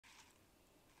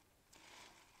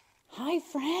Hi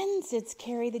friends, it's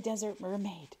Carrie the Desert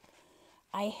Mermaid.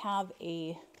 I have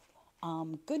a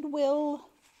Goodwill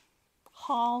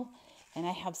haul and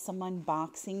I have some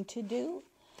unboxing to do.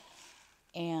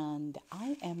 And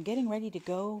I am getting ready to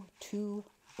go to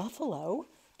Buffalo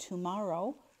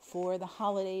tomorrow for the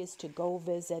holidays to go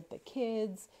visit the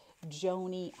kids.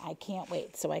 Joni, I can't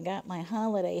wait. So I got my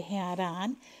holiday hat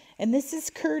on. And this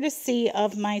is courtesy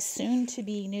of my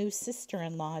soon-to-be new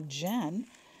sister-in-law, Jen.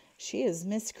 She is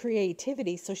Miss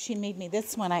Creativity, so she made me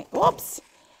this one. Whoops!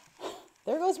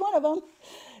 There goes one of them.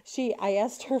 I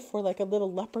asked her for like a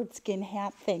little leopard skin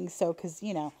hat thing, so, because,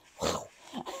 you know.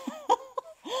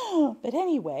 But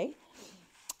anyway,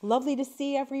 lovely to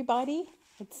see everybody.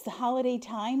 It's the holiday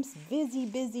times, busy,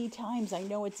 busy times. I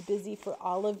know it's busy for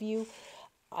all of you.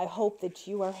 I hope that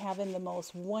you are having the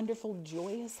most wonderful,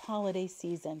 joyous holiday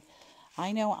season.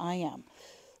 I know I am.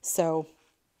 So,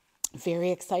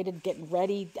 very excited, getting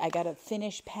ready. I got to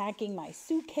finish packing my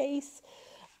suitcase.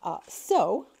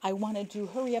 So, I wanted to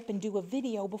hurry up and do a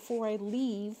video before I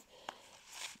leave,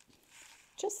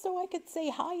 just so I could say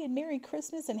hi and Merry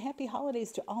Christmas and Happy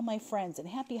Holidays to all my friends, and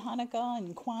Happy Hanukkah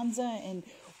and Kwanzaa and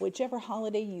whichever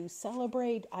holiday you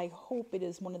celebrate. I hope it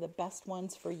is one of the best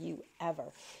ones for you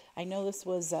ever. I know this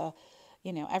was,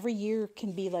 every year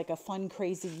can be like a fun,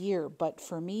 crazy year, but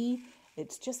for me,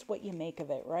 it's just what you make of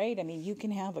it, right? I mean, you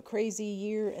can have a crazy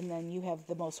year and then you have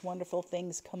the most wonderful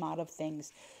things come out of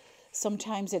things.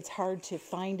 Sometimes it's hard to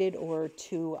find it or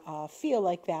to feel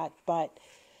like that, but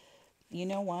you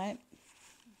know what?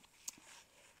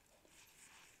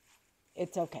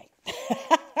 It's okay.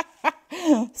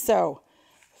 So,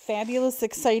 fabulous,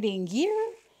 exciting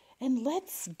year. And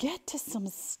let's get to some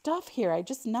stuff here. I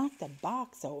just knocked a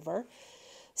box over.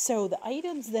 So, the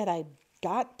items that I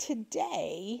got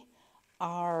today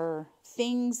are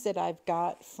things that I've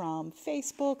got from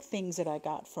Facebook, things that I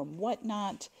got from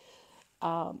Whatnot.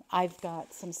 I've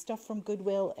got some stuff from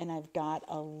Goodwill, and I've got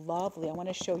I want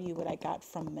to show you what I got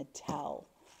from Mattel.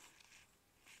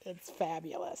 It's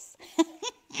fabulous.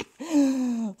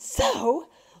 So,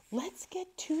 let's get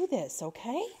to this,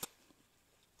 okay?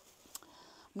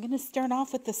 I'm going to start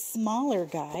off with the smaller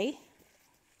guy.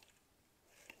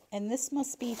 And this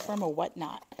must be from a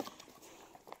Whatnot.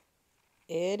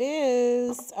 It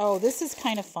is. Oh, this is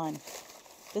kind of fun.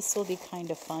 This will be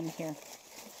kind of fun here.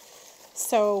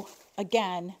 So,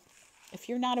 again, if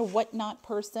you're not a Whatnot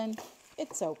person,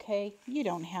 it's okay. You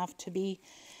don't have to be.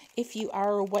 If you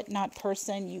are a Whatnot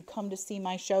person, you come to see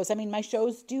my shows. I mean, my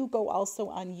shows do go also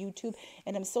on YouTube.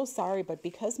 And I'm so sorry, but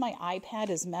because my iPad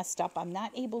is messed up, I'm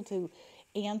not able to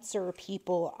answer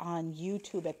people on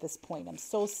YouTube at this point. I'm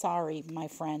so sorry, my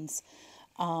friends.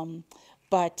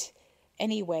 But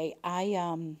anyway,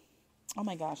 oh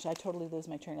my gosh, I totally lose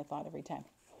my train of thought every time.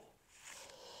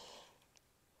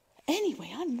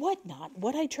 Anyway, on Whatnot,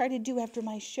 what I try to do after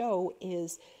my show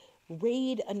is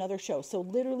raid another show. So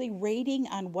literally raiding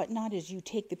on Whatnot is you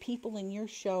take the people in your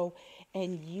show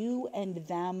and you and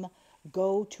them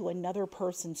go to another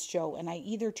person's show. And I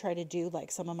either try to do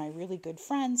like some of my really good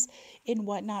friends in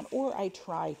Whatnot, or I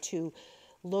try to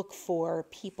look for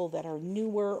people that are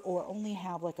newer or only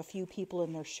have like a few people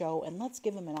in their show, and let's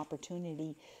give them an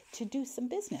opportunity to do some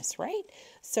business, right?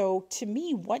 So to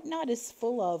me, Whatnot is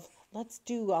full of let's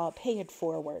do pay it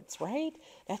forwards, right?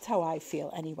 That's how I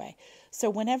feel anyway. So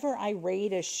whenever I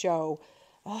raid a show,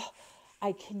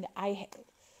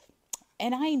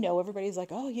 and I know everybody's like,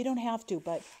 oh, you don't have to,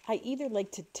 but I either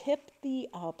like to tip the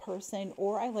person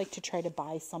or I like to try to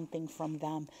buy something from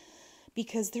them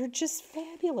because they're just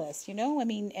fabulous, you know? I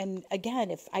mean, and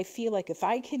again, if I feel like if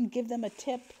I can give them a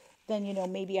tip, then, you know,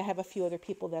 maybe I have a few other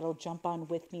people that'll jump on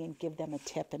with me and give them a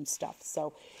tip and stuff.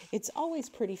 So it's always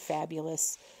pretty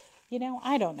fabulous. You know,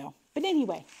 I don't know. But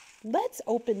anyway, let's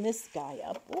open this guy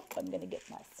up. Oop, I'm going to get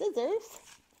my scissors.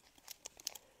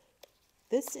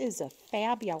 This is a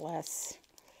fabulous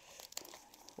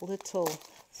little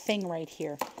thing right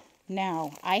here.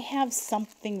 Now, I have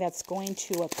something that's going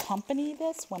to accompany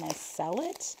this when I sell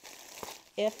it,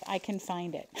 if I can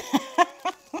find it.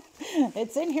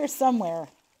 It's in here somewhere.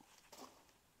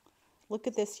 Look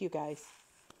at this, you guys.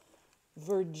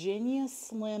 Virginia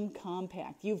Slim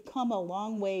Compact. You've come a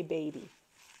long way, baby.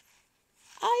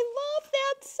 I love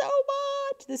that so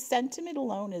much. The sentiment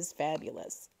alone is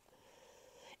fabulous.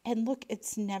 And look,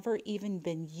 it's never even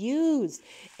been used.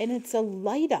 And it's a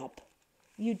light up.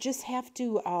 You just have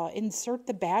to insert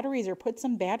the batteries or put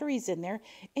some batteries in there.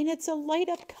 And it's a light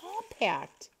up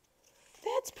compact.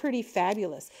 That's pretty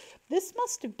fabulous. This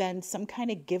must have been some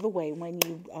kind of giveaway when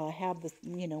you have the,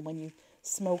 when you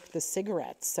smoke the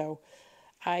cigarettes. So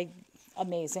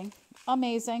amazing,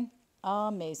 amazing,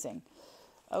 amazing.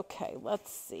 Okay,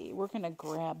 let's see. We're going to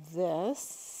grab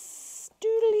this.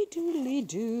 Doodly doodly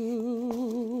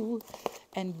doo.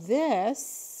 And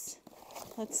this,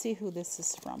 let's see who this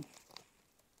is from.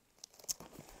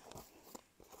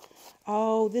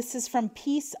 Oh, this is from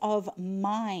Peace of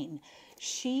Mine.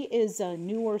 She is a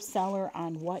newer seller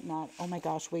on Whatnot. Oh my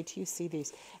gosh, wait till you see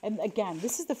these. And again,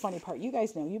 this is the funny part. You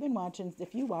guys know, you've been watching,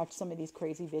 if you watch some of these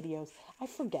crazy videos, I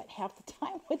forget half the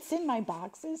time what's in my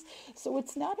boxes. So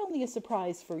it's not only a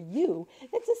surprise for you,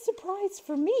 it's a surprise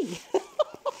for me.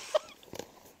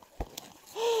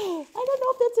 I don't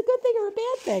know if that's a good thing or a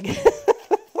bad thing.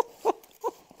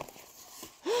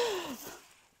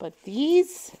 But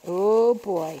these, oh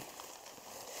boy.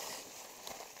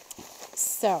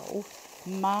 So,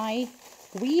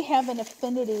 we have an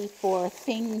affinity for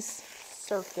things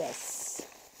circus.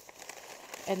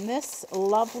 And this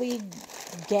lovely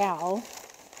gal,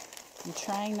 I'm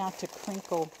trying not to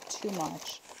crinkle too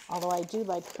much, although I do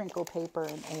like crinkle paper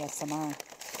and ASMR.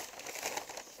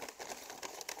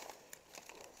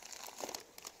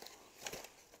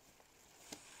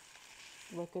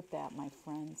 Look at that, my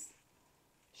friends.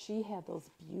 She had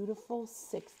those beautiful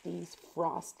 60s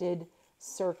frosted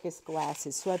circus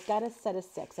glasses. So I've got a set of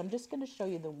 6. I'm just going to show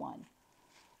you the one.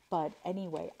 But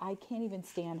anyway, I can't even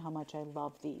stand how much I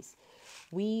love these.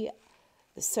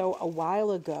 So a while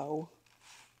ago,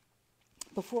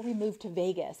 before we moved to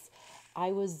Vegas,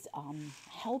 I was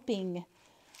helping.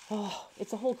 Oh,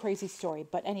 it's a whole crazy story.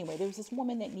 But anyway, there was this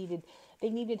woman that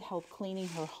needed help cleaning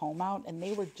her home out, and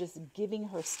they were just giving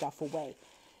her stuff away.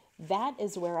 That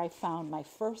is where I found my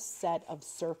first set of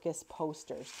circus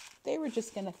posters. They were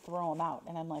just going to throw them out.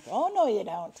 And I'm like, oh, no, you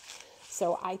don't.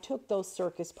 So I took those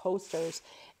circus posters,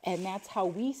 and that's how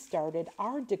we started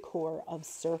our decor of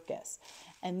circus.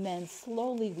 And then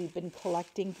slowly we've been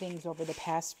collecting things over the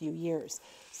past few years.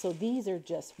 So these are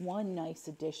just one nice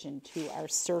addition to our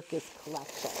circus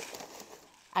collection.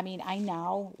 I mean,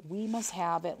 we must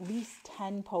have at least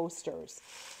 10 posters.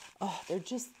 Oh, they're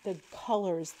just the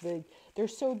colors, they're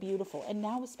so beautiful. And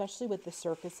now, especially with the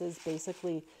circuses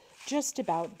basically just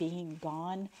about being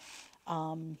gone,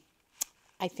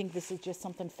 I think this is just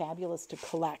something fabulous to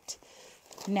collect.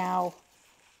 Now,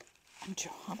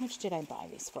 how much did I buy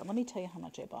these for? Let me tell you how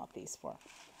much I bought these for.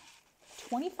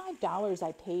 $25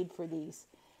 I paid for these.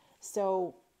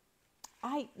 So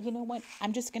you know what?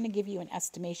 I'm just going to give you an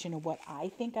estimation of what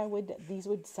I think these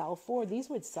would sell for.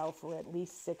 These would sell for at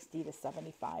least 60 to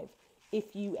 75,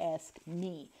 if you ask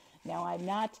me. Now,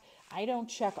 I don't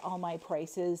check all my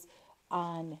prices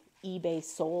on eBay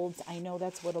solds. I know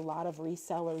that's what a lot of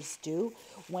resellers do.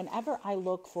 Whenever I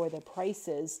look for the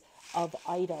prices of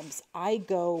items, I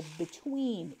go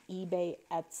between eBay,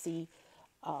 Etsy,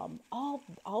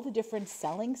 all the different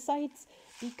selling sites,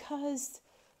 because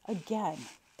again,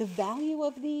 the value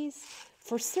of these,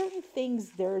 for certain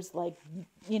things, there's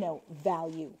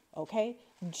value, okay?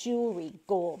 Jewelry,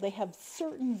 gold, they have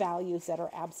certain values that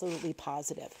are absolutely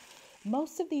positive.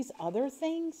 Most of these other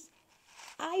things,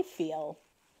 I feel,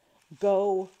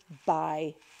 go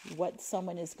by what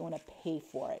someone is going to pay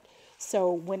for it.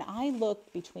 So when I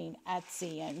look between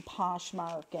Etsy and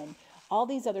Poshmark and all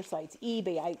these other sites,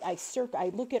 eBay, I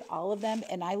look at all of them,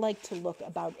 and I like to look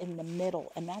about in the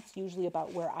middle, and that's usually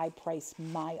about where I price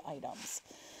my items.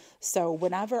 So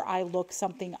whenever I look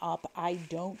something up, I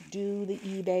don't do the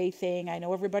eBay thing. I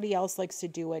know everybody else likes to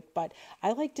do it, but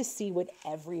I like to see what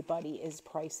everybody is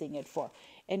pricing it for.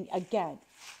 And again,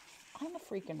 I'm a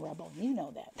freaking rebel. You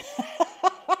know that.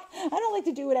 I don't like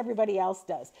to do what everybody else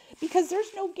does, because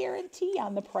there's no guarantee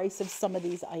on the price of some of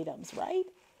these items, right?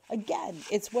 Again,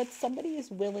 it's what somebody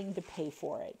is willing to pay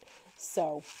for it.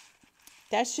 So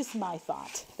that's just my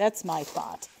thought. That's my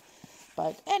thought.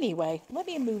 But anyway, let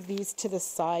me move these to the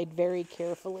side very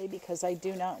carefully, because I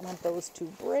do not want those to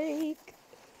break.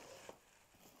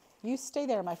 You stay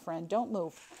there, my friend. Don't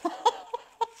move.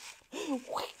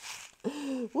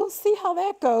 We'll see how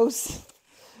that goes.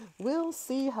 We'll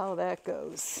see how that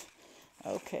goes.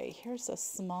 Okay, here's a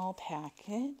small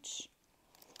package.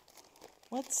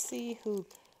 Let's see who...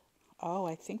 Oh,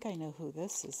 I think I know who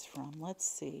this is from. Let's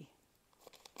see.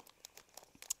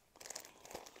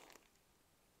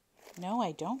 No,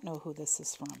 I don't know who this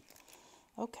is from.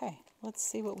 Okay, let's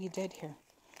see what we did here.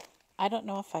 I don't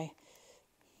know if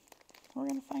we're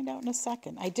going to find out in a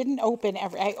second. I didn't open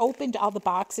I opened all the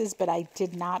boxes, but I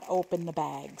did not open the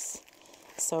bags.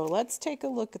 So let's take a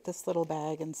look at this little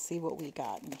bag and see what we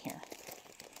got in here.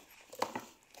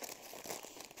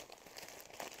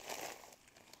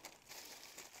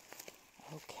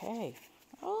 Okay.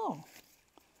 Oh,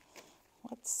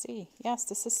 let's see. Yes,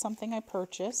 this is something I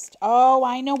purchased. Oh,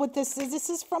 I know what this is. This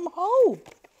is from Hope.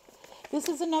 This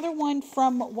is another one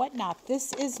from Whatnot.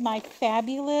 This is my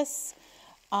fabulous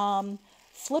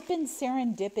Flippin'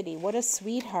 Serendipity. What a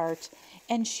sweetheart.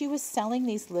 And she was selling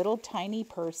these little tiny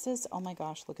purses. Oh my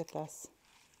gosh, look at this.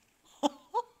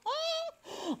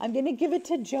 I'm going to give it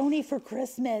to Joni for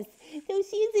Christmas. So she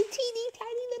has a teeny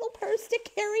tiny little purse to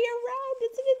carry around.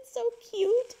 Isn't it so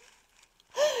cute?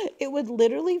 It would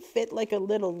literally fit like a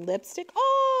little lipstick.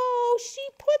 Oh, she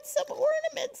put some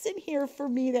ornaments in here for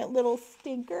me, that little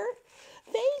stinker.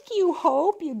 Thank you,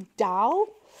 Hope, you doll.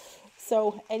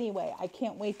 So anyway, I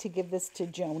can't wait to give this to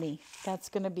Joni. It's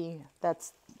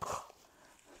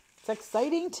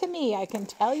exciting to me, I can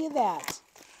tell you that.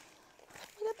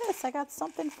 Look at this, I got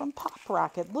something from Pop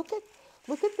Rocket. Look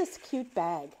at this cute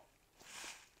bag.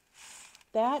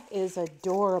 That is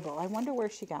adorable. I wonder where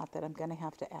she got that. I'm going to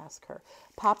have to ask her.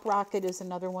 Pop Rocket is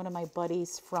another one of my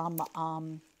buddies from,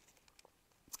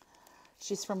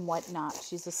 she's from Whatnot.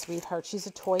 She's a sweetheart. She's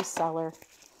a toy seller.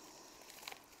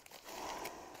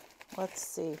 Let's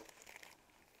see.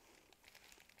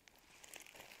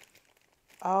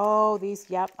 Oh,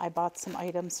 yep, I bought some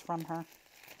items from her.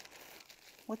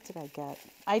 What did I get?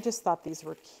 I just thought these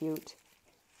were cute.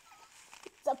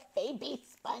 It's a baby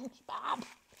SpongeBob.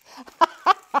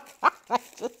 I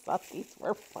just thought these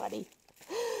were funny.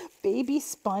 Baby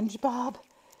SpongeBob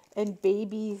and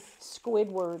baby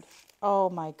Squidward. Oh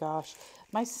my gosh.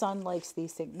 My son likes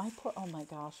these things. Oh my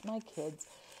gosh, my kids.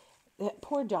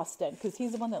 Poor Dustin, because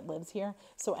he's the one that lives here.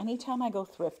 So anytime I go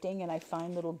thrifting and I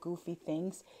find little goofy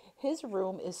things, his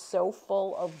room is so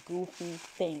full of goofy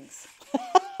things.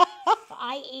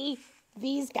 I.e.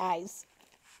 these guys.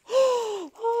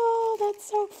 Oh, that's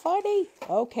so funny.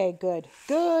 Okay, good.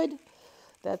 Good.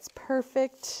 That's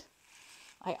perfect.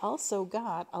 I also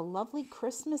got a lovely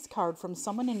Christmas card from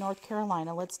someone in North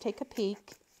Carolina. Let's take a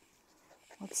peek.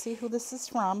 Let's see who this is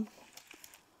from.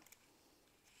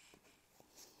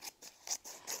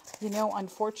 You know,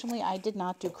 unfortunately, I did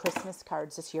not do Christmas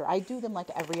cards this year. I do them like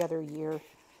every other year.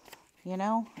 You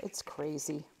know, it's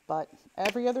crazy. But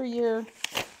every other year,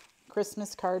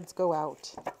 Christmas cards go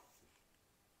out.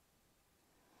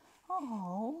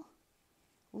 Oh,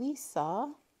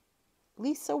 Lisa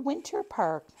Winter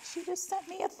Park. She just sent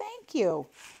me a thank you.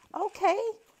 Okay.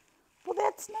 Well,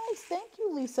 that's nice. Thank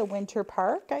you, Lisa Winter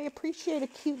Park. I appreciate a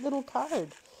cute little card.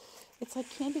 It's like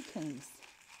candy canes.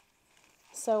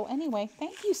 So anyway,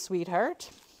 thank you, sweetheart.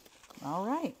 All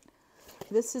right.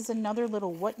 This is another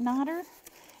little Whatnotter.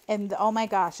 And oh my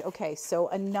gosh. Okay. So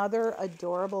another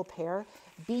adorable pair.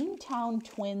 Beantown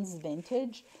Twins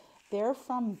Vintage. They're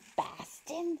from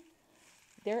Boston.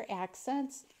 Their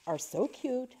accents are so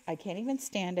cute. I can't even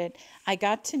stand it. I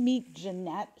got to meet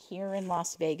Jeanette here in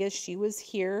Las Vegas. She was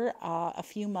here a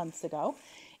few months ago.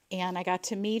 And I got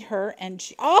to meet her. And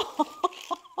she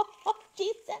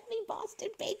sent me Boston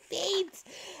baked beans.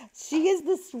 She is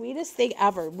the sweetest thing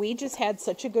ever. We just had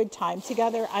such a good time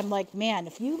together. I'm like, man,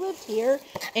 if you lived here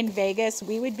in Vegas,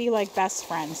 we would be like best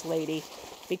friends, lady.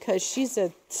 Because she's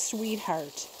a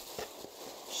sweetheart.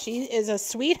 She is a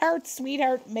sweetheart,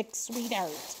 mixed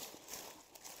sweetheart.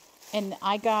 And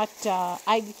I got,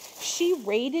 she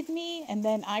rated me, and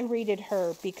then I rated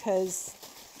her because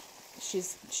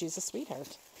she's a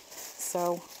sweetheart.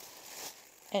 So,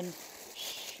 and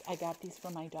I got these for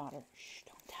my daughter. Shh,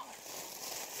 don't tell her.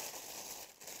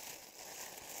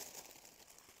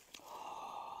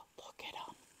 Oh, look at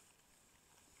them.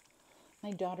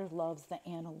 My daughter loves the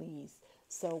Annalise.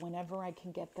 So whenever I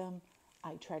can get them,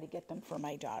 I try to get them for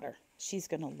my daughter. She's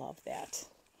going to love that.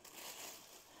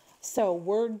 So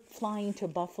we're flying to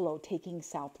Buffalo, taking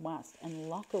Southwest. And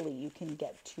luckily you can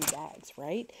get 2 bags,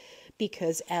 right?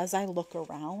 Because as I look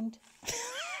around,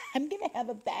 I'm going to have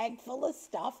a bag full of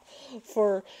stuff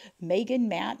for Megan,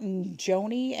 Matt, and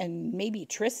Joni, and maybe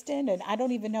Tristan. And I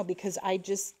don't even know, because I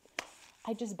just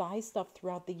buy stuff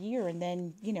throughout the year. And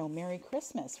then, you know, Merry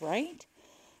Christmas, right?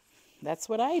 That's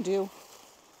what I do.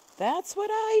 That's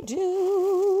what I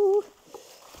do.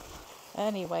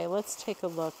 Anyway, let's take a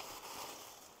look.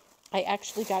 I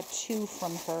actually got 2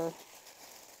 from her.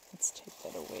 Let's take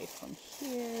that away from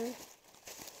here.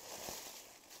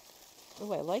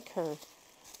 Oh, I like her.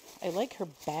 I like her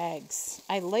bags.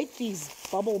 I like these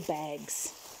bubble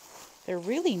bags. They're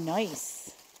really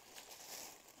nice.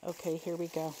 Okay, here we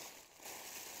go.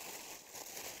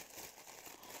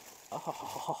 Oh.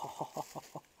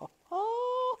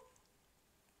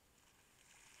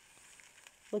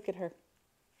 Look at her.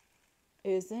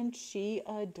 Isn't she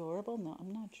adorable? No,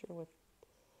 I'm not sure what.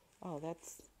 Oh,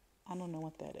 I don't know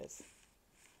what that is.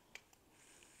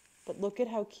 But look at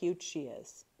how cute she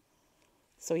is.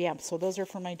 So yeah, so those are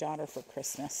for my daughter for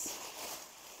Christmas.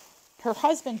 Her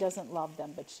husband doesn't love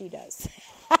them, but she does.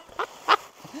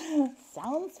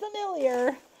 Sounds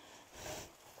familiar.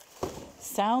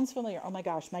 Sounds familiar. Oh my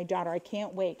gosh, my daughter, I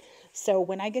can't wait. So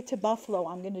when I get to Buffalo,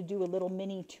 I'm going to do a little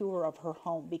mini tour of her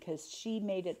home because she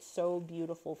made it so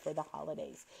beautiful for the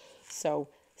holidays. So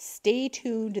stay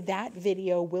tuned. That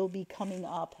video will be coming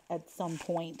up at some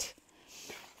point.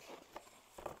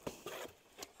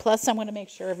 Plus, I want to make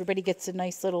sure everybody gets a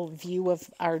nice little view of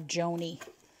our Joni.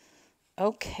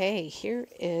 Okay, here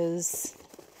is,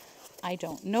 I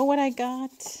don't know what I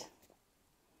got.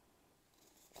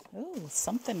 Oh,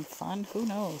 something fun. Who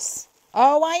knows?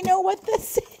 Oh, I know what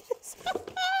this is.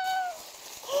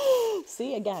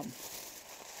 See, again.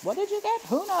 What did you get?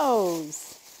 Who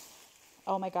knows?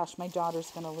 Oh my gosh, my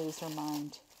daughter's going to lose her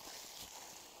mind.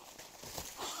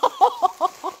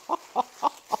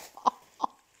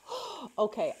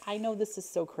 Okay, I know this is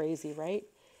so crazy, right?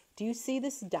 Do you see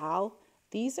this doll?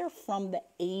 These are from the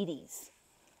 80s.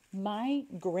 My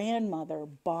grandmother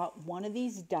bought one of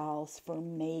these dolls for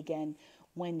Megan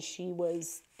when she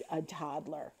was a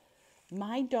toddler.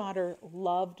 My daughter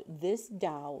loved this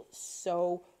doll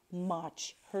so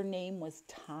much. Her name was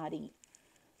Toddy.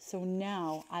 So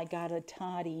now I got a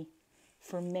Toddy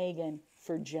for Megan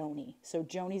for Joni. So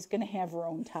Joni's going to have her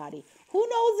own Toddy. Who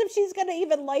knows if she's going to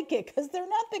even like it because they're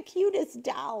not the cutest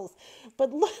dolls.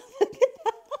 But look at that.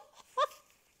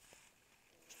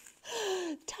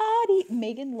 Toddy.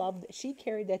 Megan loved, she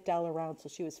carried that doll around till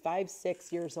she was 5,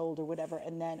 6 years old or whatever.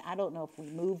 And then I don't know if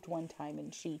we moved one time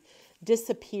and she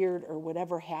disappeared or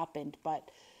whatever happened.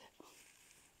 But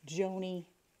Joni,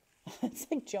 it's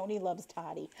like Joni loves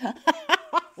Toddy.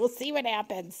 We'll see what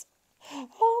happens.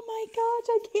 Oh my gosh,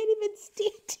 I can't even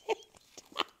stand it.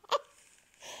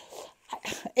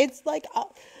 It's like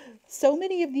so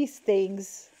many of these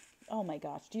things. Oh my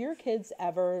gosh, do your kids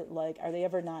ever, like, are they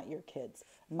ever not your kids?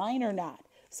 Mine are not.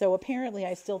 So apparently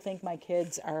I still think my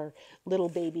kids are little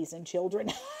babies and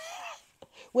children,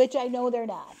 which I know they're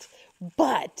not.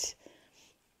 But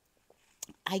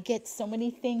I get so many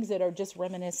things that are just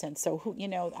reminiscent. So, who, you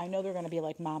know, I know they're going to be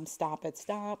like, Mom, stop it.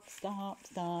 Stop, stop,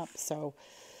 stop. So,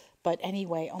 but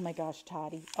anyway, oh my gosh,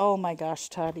 Toddy. Oh my gosh,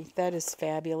 Toddy. That is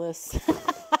fabulous.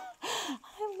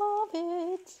 I love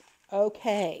it.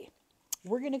 Okay.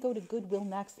 We're going to go to Goodwill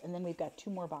next, and then we've got 2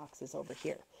 more boxes over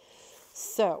here.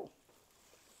 So,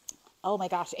 oh my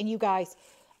gosh. And you guys,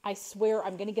 I swear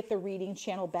I'm going to get the reading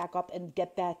channel back up and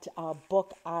get that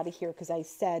book out of here because I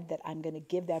said that I'm going to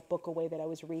give that book away that I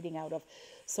was reading out of.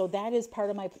 So that is part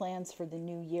of my plans for the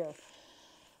new year.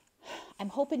 I'm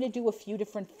hoping to do a few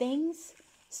different things.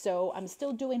 So I'm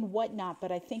still doing Whatnot,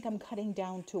 but I think I'm cutting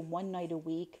down to 1 night a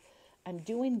week. I'm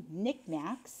doing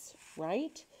knickknacks,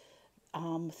 right?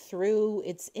 Through,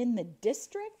 it's in the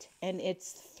district and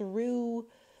it's through,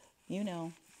 you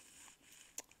know,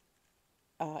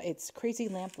 it's Crazy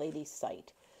Lamp Lady's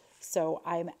site. So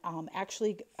I'm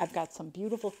I've got some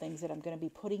beautiful things that I'm going to be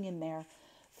putting in there.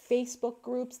 Facebook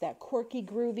groups, that Quirky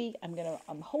Groovy.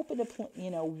 I'm hoping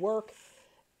to, work.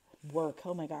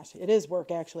 Oh my gosh, it is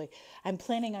work actually. I'm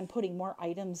planning on putting more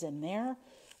items in there.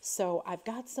 So I've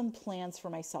got some plans for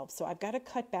myself. So I've got to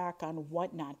cut back on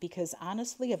Whatnot because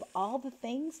honestly, of all the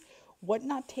things,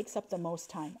 Whatnot takes up the most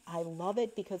time. I love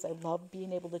it because I love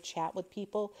being able to chat with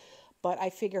people. But I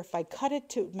figure if I cut it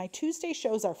to, my Tuesday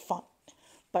shows are fun,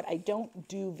 but I don't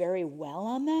do very well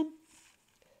on them.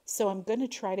 So I'm going to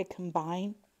try to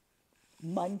combine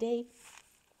Monday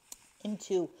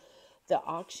into the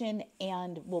auction,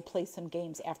 and we'll play some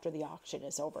games after the auction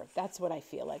is over. That's what I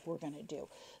feel like we're going to do.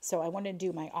 So I want to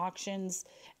do my auctions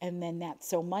and then that.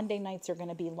 So Monday nights are going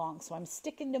to be long. So I'm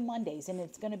sticking to Mondays, and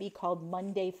it's going to be called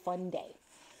Monday Fun Day.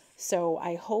 So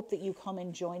I hope that you come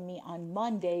and join me on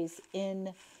Mondays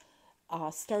in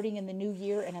starting in the new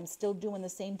year, and I'm still doing the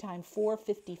same time,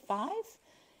 4:55,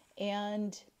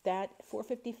 and that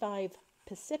 4:55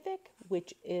 Pacific,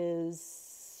 which is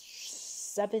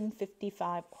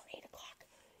 7:55 or 8 o'clock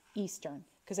Eastern,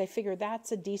 because I figure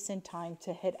that's a decent time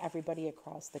to hit everybody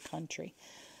across the country.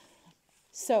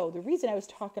 So the reason I was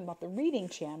talking about the reading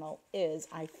channel is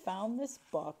I found this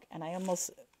book, and I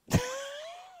almost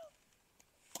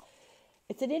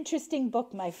it's an interesting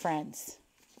book, my friends.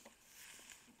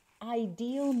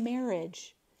 Ideal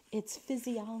Marriage, Its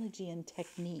Physiology and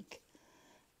Technique.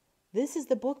 This is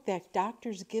the book that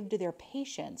doctors give to their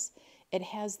patients. It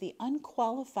has the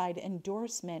unqualified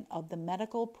endorsement of the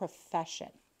medical profession.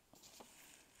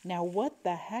 Now, what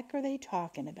the heck are they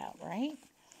talking about, right?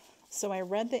 So I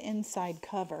read the inside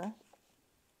cover.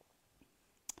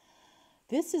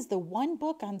 This is the one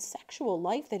book on sexual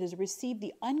life that has received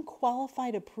the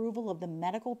unqualified approval of the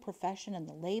medical profession and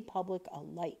the lay public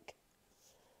alike.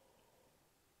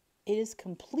 It is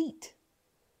complete.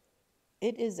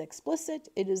 It is explicit.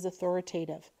 It is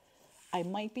authoritative. I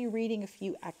might be reading a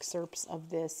few excerpts of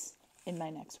this in my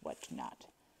next Whatnot.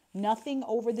 Nothing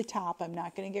over the top. I'm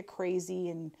not going to get crazy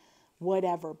and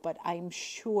whatever, but I'm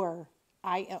sure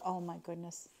oh my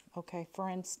goodness. Okay, for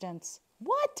instance,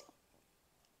 what?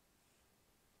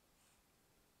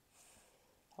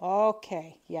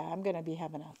 Okay, yeah, I'm going to be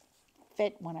having a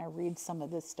fit when I read some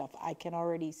of this stuff. I can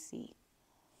already see.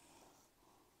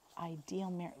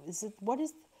 Ideal marriage.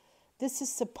 This is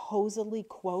supposedly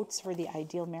quotes for the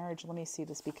ideal marriage. Let me see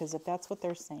this, because if that's what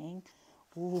they're saying,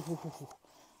 ooh,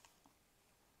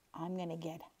 I'm going to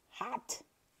get hot.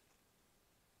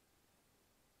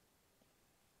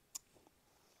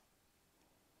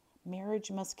 Marriage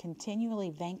must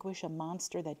continually vanquish a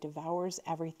monster that devours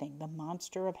everything, the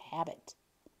monster of habit.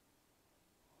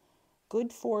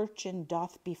 Good fortune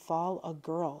doth befall a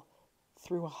girl.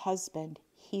 Through a husband,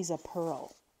 he's a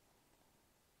pearl.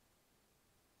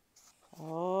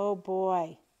 Oh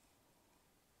boy.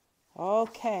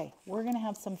 Okay, we're going to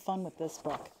have some fun with this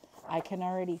book. I can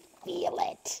already feel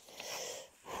it.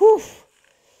 Whew.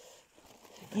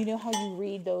 You know how you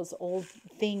read those old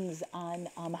things on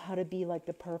how to be like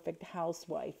the perfect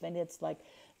housewife, and it's like,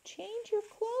 change your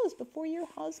clothes before your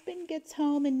husband gets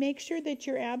home and make sure that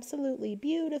you're absolutely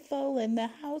beautiful and the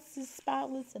house is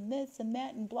spotless and this and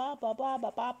that and blah, blah, blah,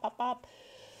 blah, blah, blah, blah.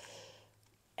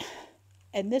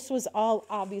 And this was all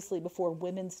obviously before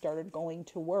women started going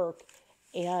to work.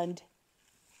 And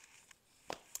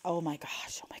oh my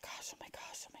gosh, oh my gosh, oh my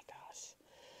gosh, oh my gosh.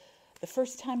 The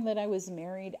first time that I was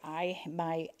married,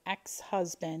 my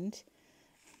ex-husband,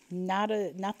 not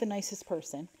the nicest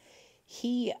person,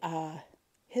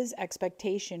 his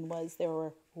expectation was there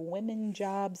were women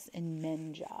jobs and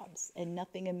men jobs, and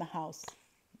nothing in the house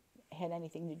had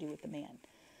anything to do with the man.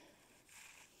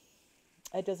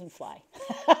 It doesn't fly.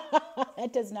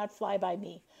 It does not fly by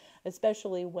me,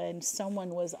 especially when someone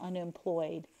was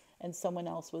unemployed and someone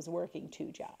else was working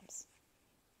 2 jobs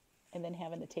and then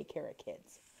having to take care of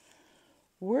kids.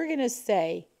 We're going to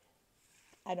say,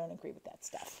 I don't agree with that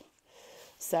stuff.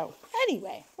 So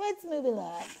anyway, let's move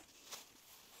along.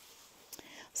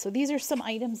 So these are some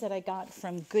items that I got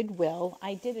from Goodwill.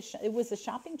 It was a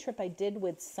shopping trip I did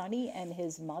with Sonny and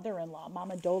his mother-in-law,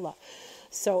 Mama Dola.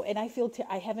 So, and I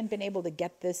haven't been able to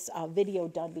get this video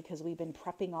done because we've been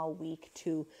prepping all week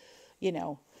to,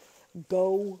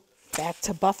 go back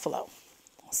to Buffalo.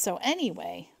 So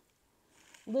anyway,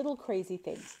 little crazy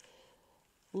things.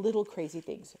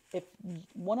 If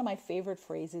one of my favorite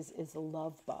phrases is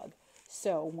love bug.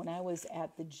 So when I was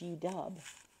at the G-Dub,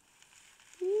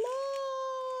 love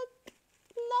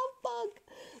bug.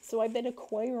 So I've been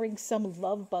acquiring some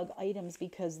love bug items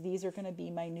because these are going to be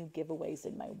my new giveaways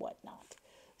in my Whatnot.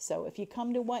 So if you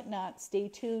come to Whatnot, stay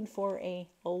tuned for a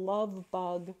love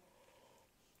bug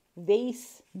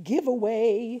vase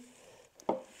giveaway.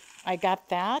 I got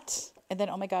that. And then,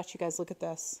 oh my gosh, you guys, look at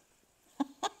this.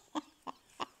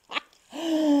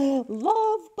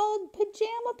 Love bug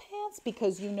pajama pants,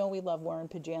 because we love wearing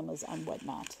pajamas on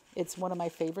Whatnot. It's one of my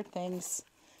favorite things.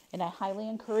 And I highly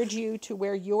encourage you to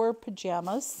wear your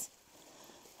pajamas.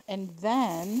 And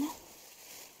then,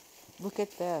 look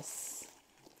at this.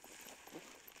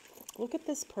 Look at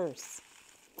this purse.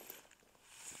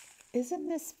 Isn't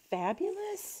this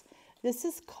fabulous? This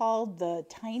is called the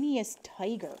Tiniest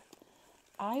Tiger.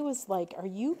 I was like, are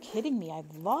you kidding me? I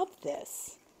love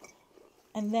this.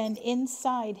 And then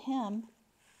inside him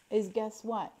is, guess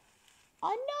what?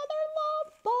 Another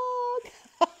love bug.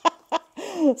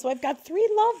 So I've got 3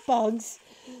 love bugs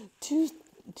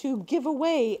to give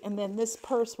away. And then this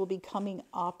purse will be coming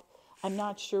up. I'm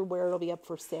not sure where it'll be up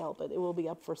for sale, but it will be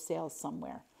up for sale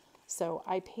somewhere. So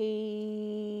I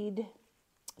paid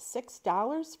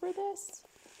 $6 for this.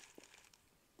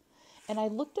 And I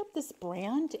looked up this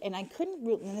brand, and I couldn't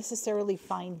really necessarily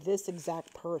find this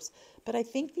exact purse, but I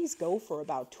think these go for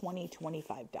about $20,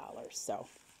 $25. So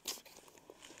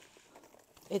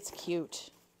it's cute.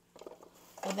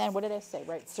 And then what did I say,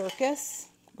 right? Circus.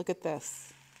 Look at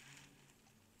this.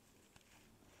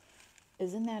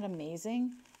 Isn't that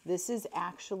amazing? This is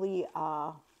actually,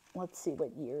 let's see,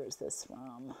 what year is this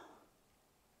from?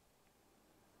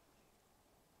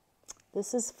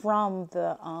 This is from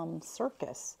the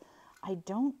circus. Let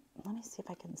me see if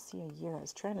I can see a year. I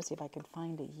was trying to see if I could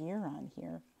find a year on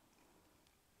here.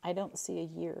 I don't see a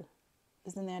year.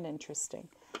 Isn't that interesting?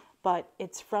 But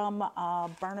it's from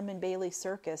Barnum and Bailey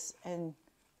Circus, and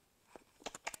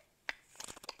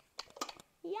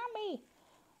yummy.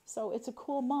 So it's a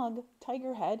cool mug,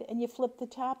 tiger head, and you flip the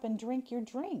top and drink your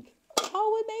drink.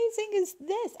 How amazing is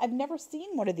this? I've never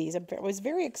seen one of these. I was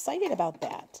very excited about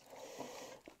that.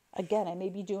 Again, I may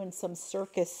be doing some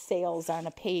circus sales on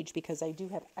a page because I do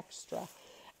have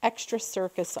extra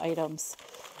circus items.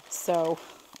 So,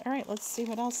 all right, let's see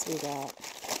what else we got.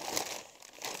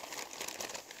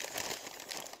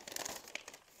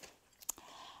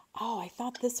 Oh, I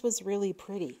thought this was really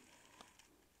pretty.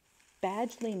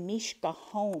 Badgley Mishka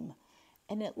home.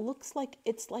 And it looks like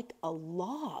it's like a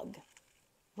log,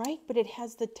 right? But it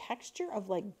has the texture of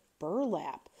like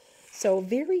burlap. So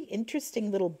very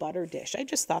interesting little butter dish. I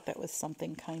just thought that was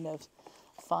something kind of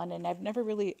fun. And I've never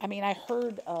really, I mean, I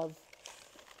heard of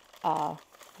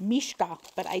Mishka,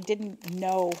 but I didn't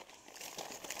know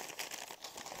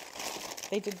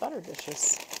they did butter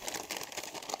dishes.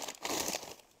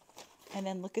 And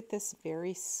then look at this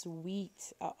very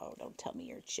sweet, uh-oh, don't tell me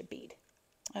you're chippied.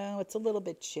 Oh, it's a little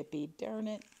bit chippy, darn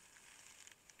it.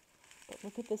 But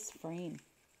look at this frame.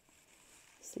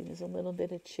 See, there's a little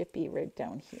bit of chippy right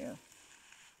down here.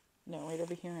 No, right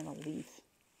over here in a leaf.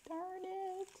 Darn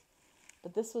it.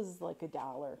 But this was like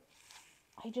 $1.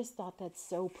 I just thought that's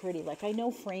so pretty. Like, I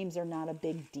know frames are not a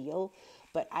big deal,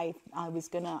 but I was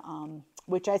gonna,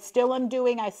 which I still am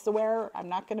doing, I swear. I'm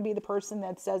not gonna be the person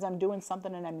that says I'm doing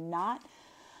something and I'm not.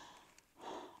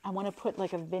 I want to put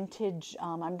like a vintage,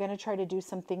 I'm going to try to do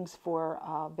some things for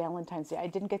Valentine's Day. I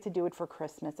didn't get to do it for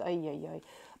Christmas, but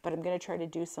I'm going to try to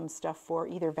do some stuff for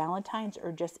either Valentine's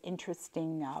or just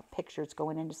interesting pictures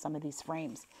going into some of these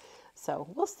frames. So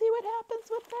we'll see what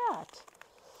happens with that.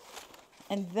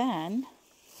 And then,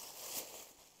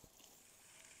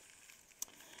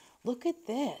 look at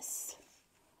this.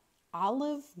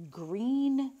 Olive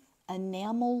green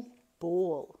enamel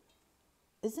bowl.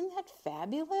 Isn't that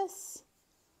fabulous?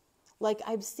 Like,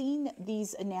 I've seen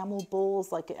these enamel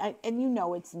bowls, like, and you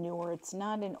know it's newer. It's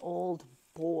not an old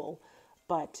bowl,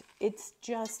 but it's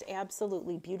just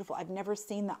absolutely beautiful. I've never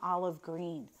seen the olive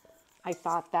green. I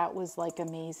thought that was, like,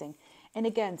 amazing. And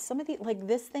again, some of the, like,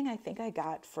 this thing I think I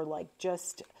got for, like,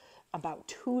 just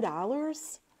about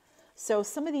 $2. So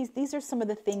some of these are some of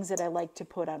the things that I like to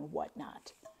put on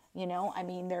Whatnot. You know, I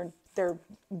mean, they're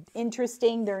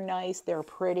interesting, they're nice, they're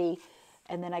pretty.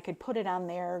 And then I could put it on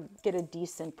there, get a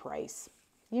decent price.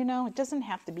 You know, it doesn't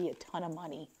have to be a ton of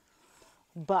money.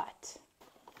 But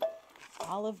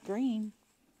olive green,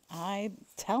 I'm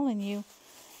telling you,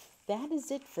 that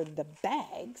is it for the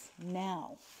bags.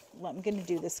 Now, I'm going to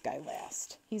do this guy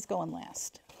last. He's going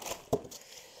last.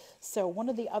 So one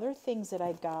of the other things that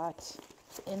I got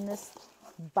in this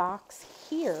box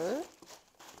here,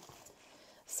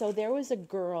 so there was a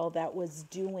girl that was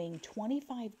doing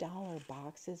 $25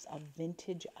 boxes of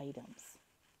vintage items.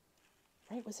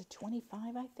 Right? Was it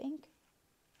 25, I think?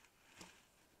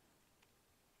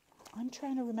 I'm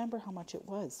trying to remember how much it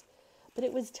was. But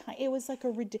it was like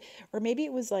or maybe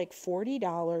it was like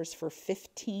 $40 for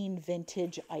 15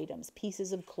 vintage items,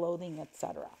 pieces of clothing,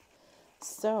 etc.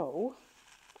 So,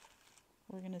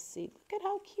 we're going to see. Look at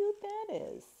how cute that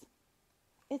is.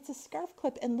 It's a scarf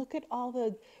clip, and look at all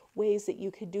the ways that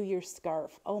you could do your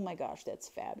scarf. Oh my gosh, that's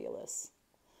fabulous.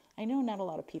 I know not a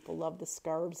lot of people love the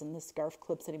scarves and the scarf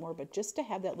clips anymore, but just to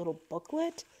have that little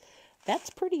booklet, that's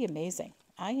pretty amazing.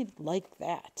 I like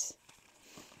that.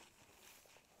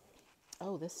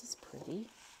 Oh, this is pretty.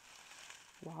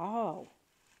 Wow.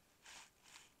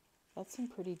 That's in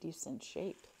pretty decent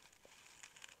shape.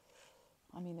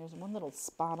 I mean, there's one little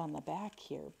spot on the back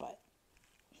here, but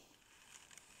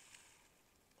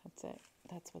that's it.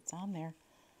 That's what's on there.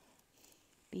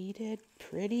 Beaded,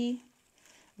 pretty.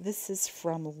 This is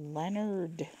from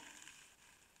Leonard.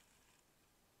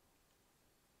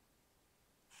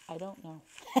 I don't know.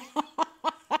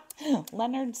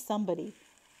 Leonard somebody.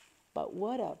 But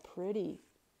what a pretty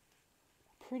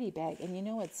bag. And you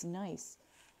know what's nice?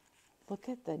 Look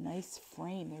at the nice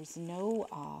frame. There's no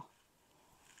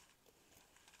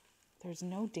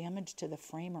damage to the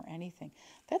frame or anything.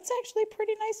 That's actually a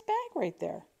pretty nice bag right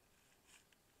there.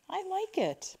 I like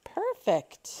it.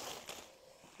 Perfect.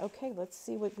 Okay, let's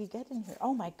see what we get in here.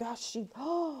 Oh my gosh,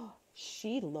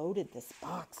 she loaded this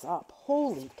box up.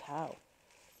 Holy cow.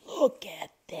 Look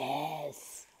at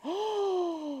this.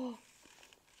 Oh,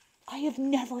 I have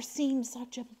never seen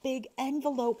such a big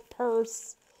envelope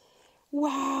purse.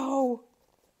 Wow.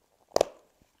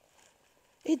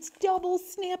 It's double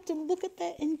snapped, and look at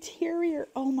that interior.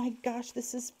 Oh my gosh,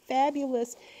 this is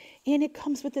fabulous. And it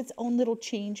comes with its own little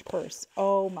change purse.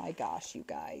 Oh my gosh, you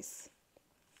guys.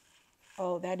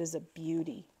 Oh, that is a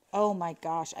beauty. Oh my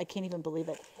gosh, I can't even believe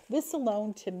it. This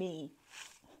alone to me,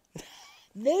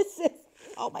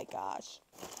 oh my gosh.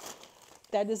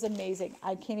 That is amazing.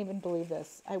 I can't even believe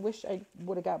this. I wish I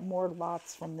would have got more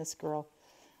lots from this girl.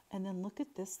 And then look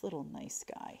at this little nice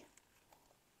guy.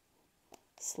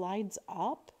 Slides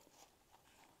up.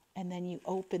 And then you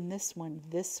open this one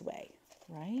this way,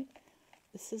 right?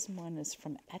 One is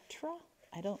from Etra.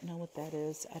 I don't know what that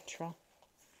is, Etra.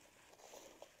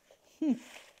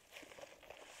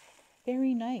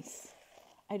 Very nice.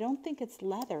 I don't think it's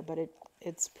leather, but it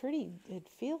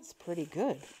feels pretty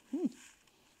good.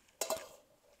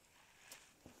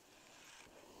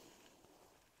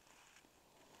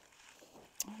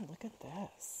 Oh, look at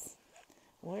this.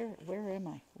 Where am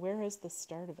I? Where is the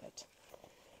start of it?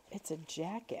 It's a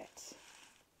jacket.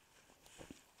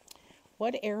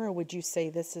 What era would you say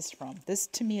this is from? This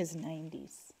to me is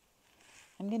 90s.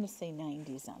 I'm going to say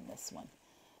 90s on this one.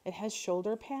 It has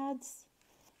shoulder pads,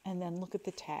 and then look at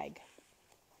the tag.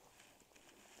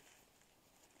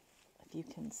 If you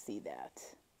can see that.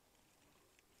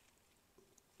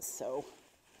 So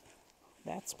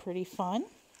that's pretty fun.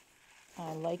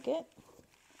 I like it.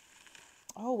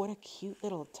 Oh, what a cute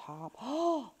little top.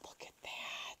 Oh, look at that.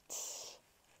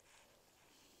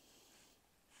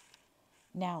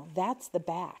 Now, that's the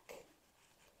back.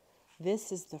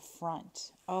 This is the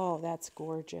front. Oh, that's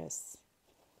gorgeous.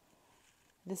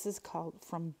 This is called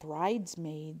From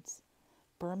Bridesmaids,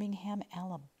 Birmingham,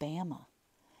 Alabama.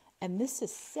 And this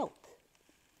is silk.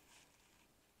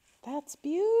 That's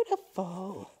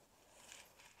beautiful.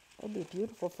 That'd be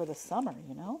beautiful for the summer,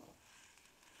 you know?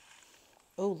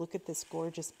 Oh, look at this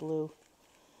gorgeous blue.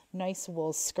 Nice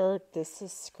wool skirt. This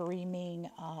is screaming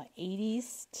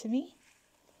 80s to me.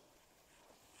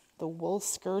 The wool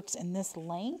skirts in this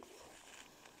length.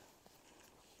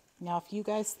 Now, if you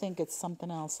guys think it's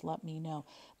something else, let me know.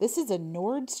 This is a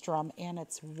Nordstrom and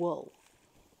it's wool.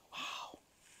 Wow.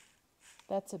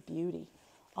 That's a beauty.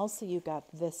 Also, you got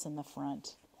this in the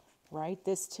front, right?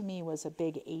 This to me was a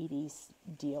big 80s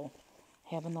deal.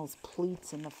 Having those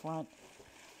pleats in the front.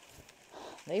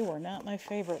 They were not my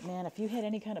favorite, man. If you had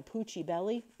any kind of poochy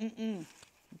belly,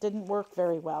 didn't work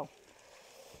very well.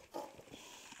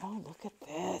 Oh, look at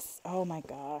this. Oh, my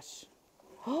gosh.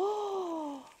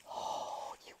 Oh,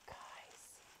 you guys.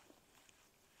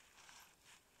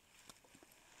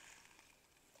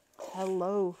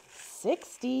 Hello,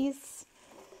 60s.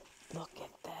 Look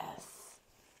at this.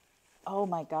 Oh,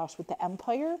 my gosh. With the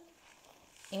Empire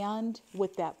and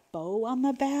with that bow on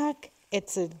the back,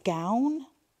 it's a gown.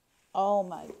 Oh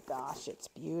my gosh, it's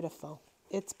beautiful.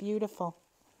 It's beautiful.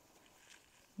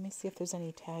 Let me see if there's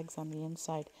any tags on the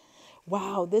inside.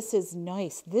 Wow, this is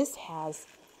nice. This has,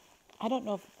 I don't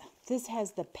know if this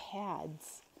has the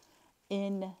pads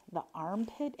in the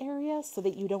armpit area so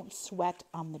that you don't sweat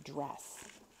on the dress.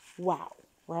 Wow,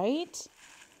 right?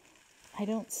 I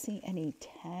don't see any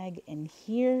tag in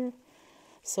here.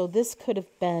 So this could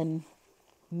have been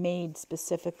made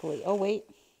specifically. Oh, wait.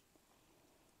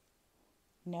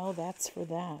 No, that's for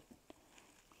that.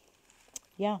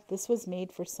 Yeah, this was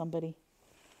made for somebody.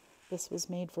 This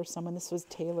was made for someone. This was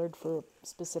tailored for a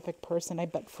specific person. I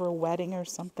bet for a wedding or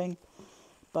something.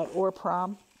 Or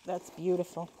prom. That's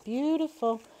beautiful.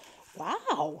 Beautiful.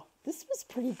 Wow. This was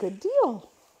a pretty good deal.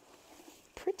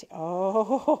 Pretty.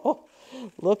 Oh,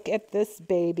 look at this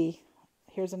baby.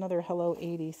 Here's another Hello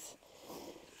 80s.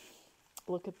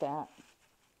 Look at that.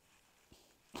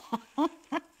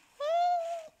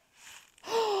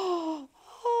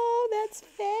 Oh, that's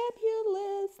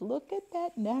fabulous. Look at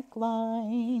that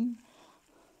neckline.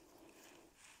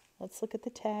 Let's look at the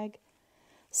tag.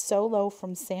 Solo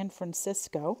from San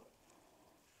Francisco.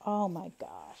 Oh my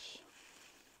gosh.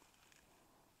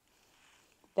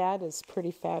 That is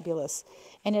pretty fabulous.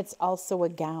 And it's also a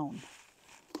gown.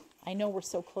 I know we're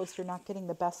so close, you're not getting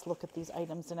the best look at these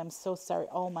items, and I'm so sorry.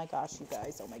 Oh my gosh, you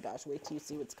guys. Oh my gosh, wait till you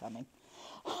see what's coming.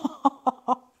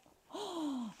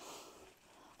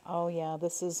 Oh yeah,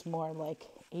 this is more like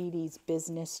 80s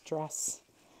business dress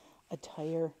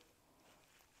attire.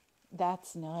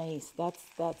 That's nice.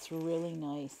 That's really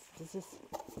nice.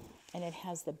 And it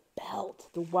has the belt,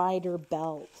 the wider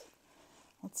belt.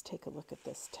 Let's take a look at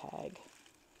this tag.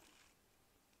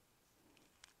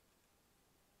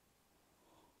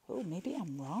 Oh, maybe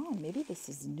I'm wrong. Maybe this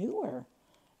is newer.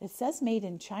 It says made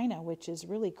in China, which is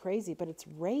really crazy, but it's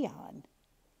rayon.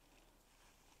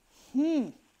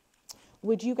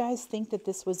 Would you guys think that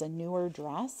this was a newer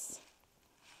dress?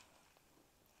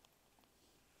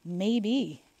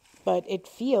 Maybe, but it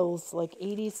feels like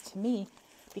 80s to me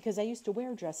because I used to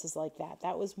wear dresses like that.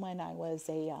 That was when I was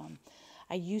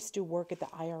I used to work at the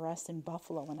IRS in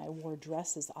Buffalo, and I wore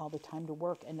dresses all the time to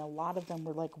work, and a lot of them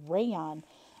were like rayon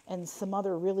and some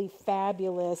other really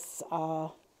fabulous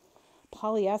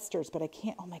polyesters, but I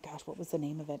can't, oh my gosh, what was the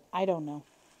name of it? I don't know.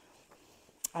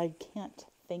 I can't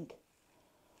think.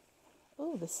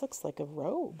 Oh, this looks like a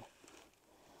robe.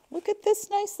 Look at this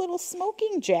nice little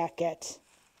smoking jacket.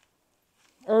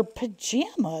 or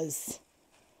pajamas.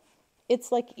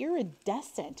 It's like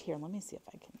iridescent. Here, let me see if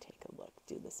I can take a look,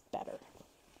 do this better.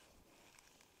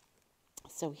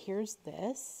 So here's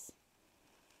this.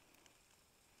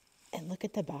 And look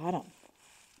at the bottom.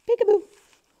 Peekaboo.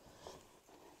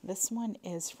 This one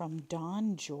is from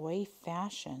Dawn Joy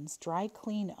Fashions, dry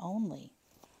clean only.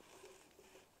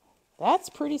 That's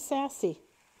pretty sassy.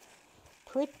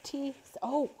 Pretty,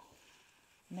 oh,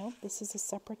 nope, this is a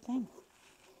separate thing.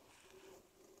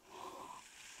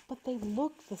 But they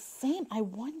look the same. I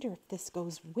wonder if this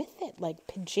goes with it, like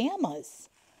pajamas.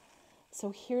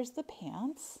 So here's the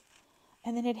pants,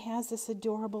 and then it has this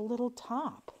adorable little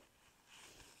top.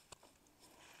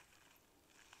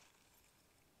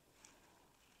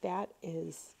 That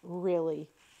is really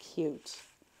cute.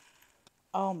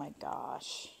 Oh my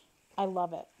gosh. I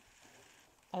love it.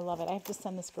 I love it. I have to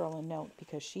send this girl a note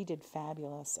because she did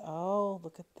fabulous. Oh,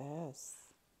 look at this.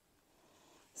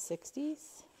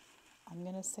 60s? I'm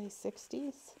going to say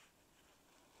 60s.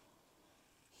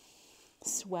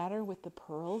 Sweater with the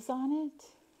pearls on it.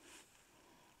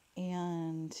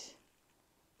 And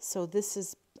so this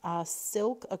is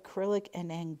silk, acrylic,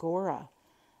 and Angora.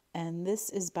 And this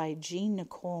is by Jean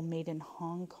Nicole, made in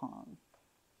Hong Kong.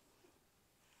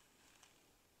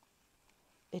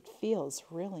 It feels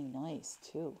really nice,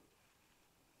 too.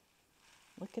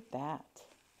 Look at that.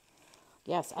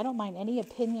 Yes, I don't mind any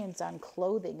opinions on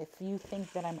clothing. If you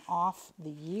think that I'm off the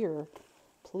year,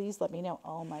 please let me know.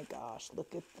 Oh my gosh,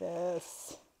 look at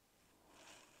this.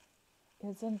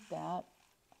 Isn't that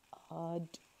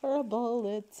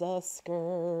adorable? It's a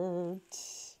skirt.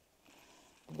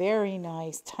 Very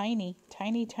nice. Tiny,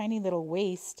 tiny, tiny little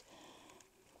waist.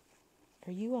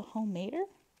 Are you a homemader?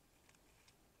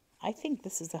 I think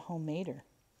this is a homemader.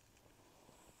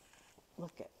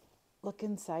 Look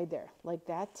inside there. Like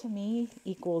that to me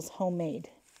equals homemade.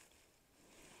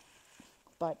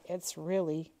 But it's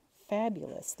really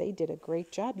fabulous. They did a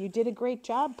great job. You did a great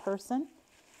job, person.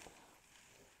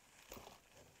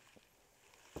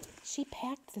 She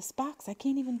packed this box. I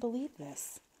can't even believe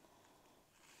this.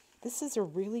 This is a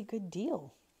really good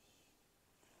deal.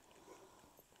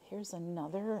 Here's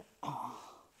another. Oh,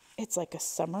 it's like a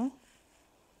summer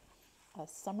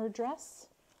dress,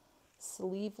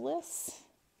 sleeveless.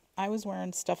 I was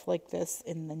wearing stuff like this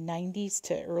in the 90s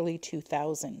to early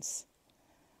 2000s.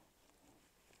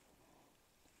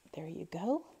 There you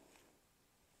go.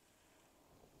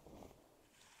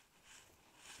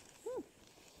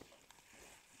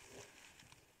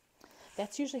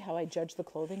 That's usually how I judge the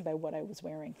clothing, by what I was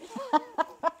wearing.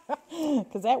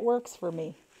 Because that works for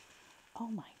me. Oh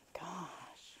my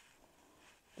gosh.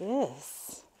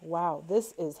 Wow,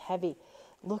 this is heavy.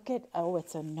 Look at, oh,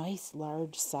 it's a nice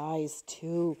large size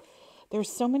too.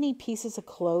 There's so many pieces of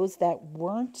clothes that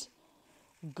weren't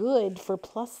good for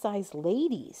plus size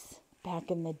ladies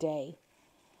back in the day.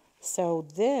 So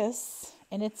this,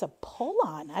 and it's a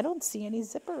pull-on. I don't see any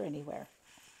zipper anywhere.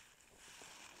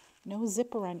 No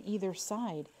zipper on either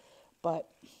side, but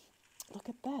look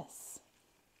at this.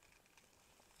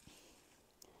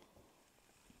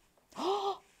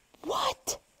 Oh,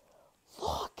 what?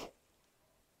 Look.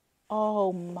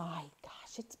 Oh my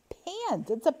gosh, it's pants.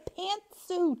 It's a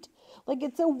pantsuit. Like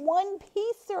it's a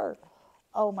one-piecer.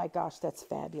 Oh my gosh, that's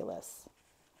fabulous.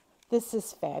 This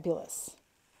is fabulous.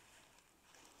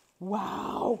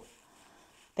 Wow.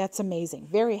 That's amazing.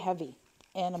 Very heavy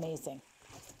and amazing.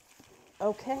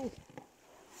 Okay.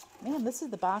 Man, this is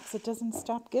the box that doesn't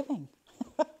stop giving.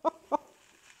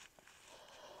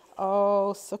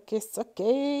 Oh,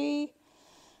 sucky.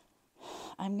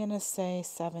 I'm going to say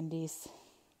 70s.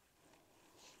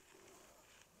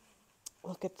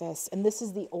 Look at this. And this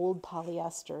is the old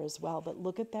polyester as well. But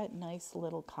look at that nice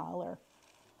little collar.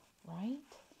 Right?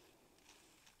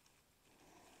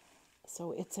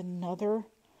 So it's another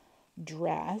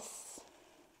dress.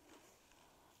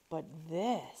 But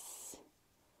this,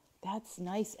 that's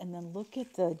nice. And then look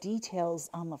at the details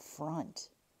on the front.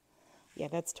 Yeah,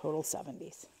 that's total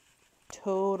 70s.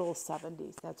 Total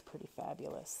 70s. That's pretty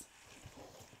fabulous.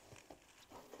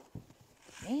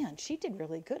 Man, she did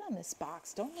really good on this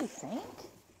box, don't you think?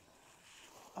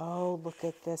 Oh, look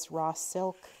at this raw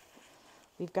silk.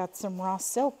 We've got some raw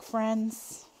silk,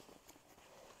 friends.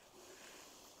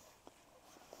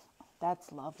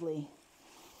 That's lovely.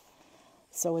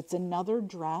 So it's another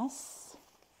dress,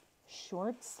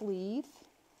 short sleeve,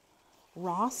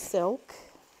 raw silk.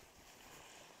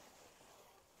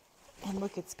 And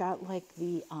look, it's got like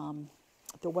the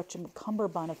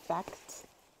cummerbund effect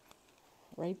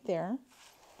right there.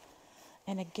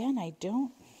 And again, I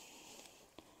don't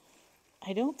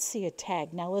see a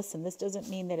tag. Now listen, this doesn't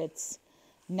mean that it's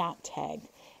not tagged.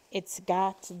 It's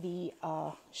got the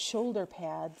shoulder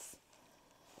pads.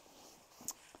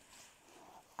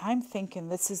 I'm thinking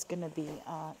this is going to be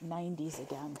 90s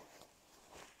again.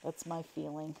 That's my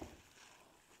feeling.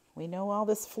 We know all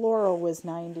this floral was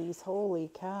 90s. Holy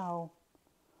cow.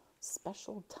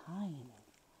 Special time.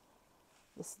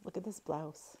 Look at this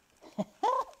blouse.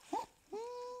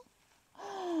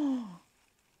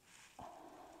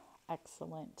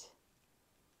 Excellent.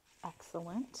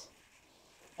 Excellent.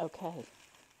 Okay.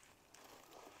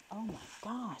 Oh my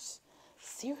gosh.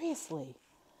 Seriously.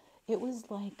 It was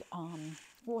like,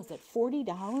 what was it,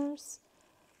 $40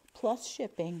 plus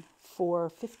shipping for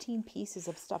 15 pieces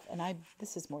of stuff. And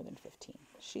this is more than 15.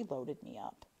 She loaded me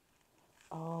up.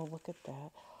 Oh, look at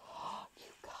that. Oh,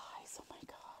 you guys, oh my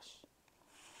gosh.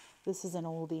 This is an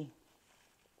oldie.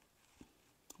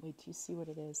 Wait, do you see what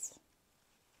it is?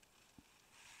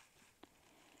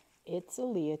 It's a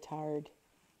leotard.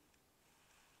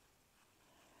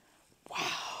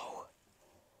 Wow.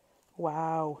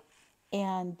 Wow.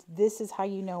 And this is how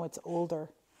you know it's older.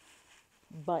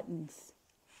 Buttons.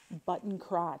 Button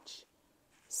crotch.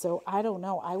 So I don't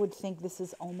know. I would think this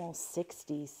is almost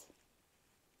 60s.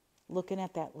 Looking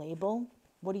at that label,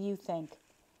 what do you think?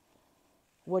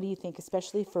 What do you think?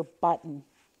 Especially for button,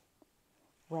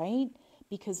 right?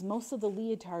 Because most of the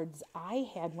leotards I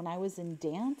had when I was in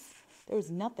dance, there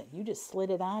was nothing. You just slid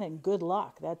it on and good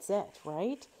luck. That's it,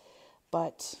 right?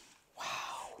 But,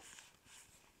 wow.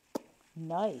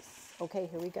 Nice. Okay,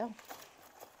 here we go.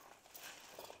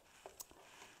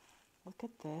 Look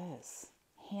at this.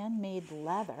 Handmade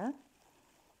leather.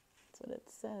 That's what it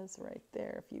says right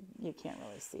there. If you can't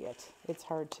really see it. It's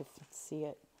hard to see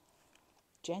it.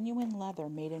 Genuine leather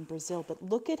made in Brazil. But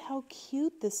look at how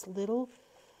cute this little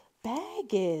bag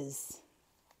is.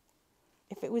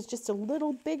 If it was just a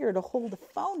little bigger to hold a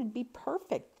phone, it'd be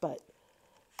perfect. But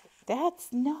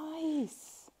that's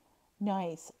nice.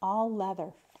 Nice. All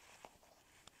leather.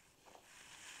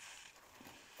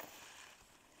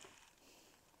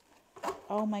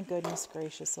 Oh my goodness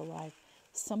gracious alive.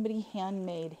 Somebody hand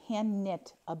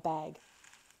knit a bag.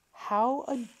 How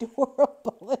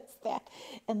adorable is that?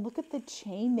 And look at the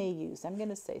chain they use. I'm going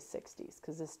to say 60s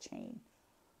because this chain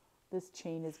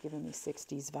is giving me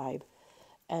 60s vibe.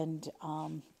 And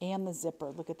the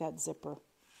zipper. Look at that zipper.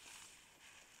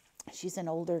 She's an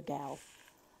older gal.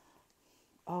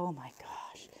 Oh my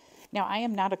gosh. Now, I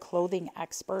am not a clothing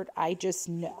expert. I just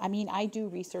know, I do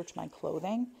research my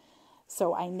clothing.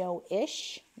 So I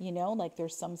know-ish, like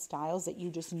there's some styles that you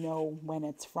just know when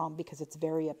it's from because it's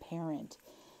very apparent.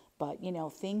 But,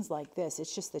 things like this,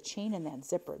 it's just the chain and that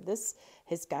zipper. This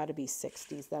has got to be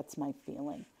 60s. That's my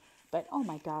feeling. But, oh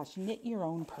my gosh, knit your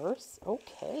own purse?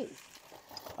 Okay.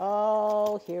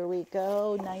 Oh, here we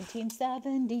go,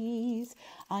 1970s.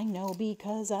 I know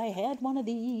because I had one of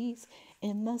these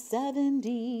in the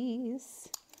 70s.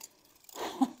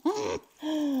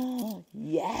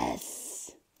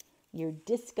 Yes. Your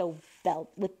disco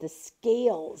belt with the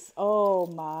scales. Oh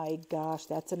my gosh,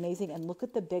 that's amazing. And look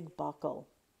at the big buckle.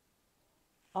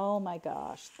 Oh my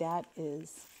gosh, that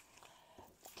is,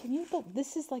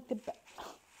 this is like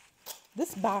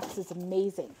this box is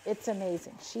amazing. It's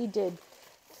amazing. She did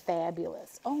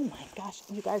fabulous. Oh my gosh,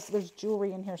 you guys, there's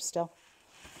jewelry in here still.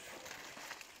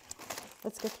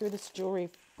 Let's get through this jewelry.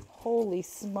 Holy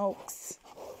smokes.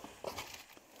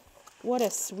 What a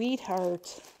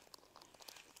sweetheart.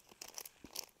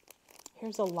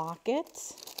 Here's a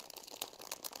locket.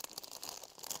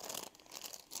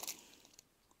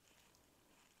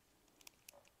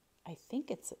 I think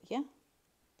it's, yeah.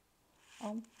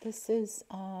 This is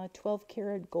 12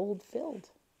 karat gold filled.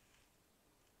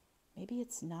 Maybe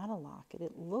it's not a locket.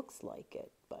 It looks like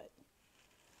it, but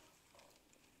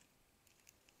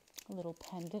a little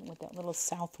pendant with that little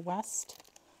Southwest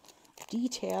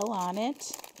detail on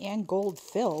it and gold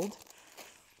filled.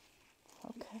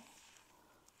 Okay.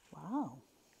 Wow.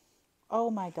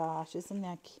 Oh my gosh, isn't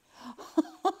that cute?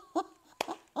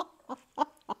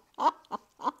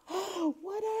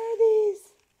 What are these?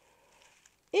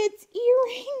 It's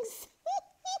earrings.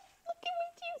 Look at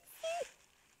what you see.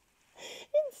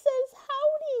 It says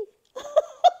howdy.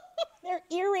 They're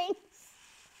earrings.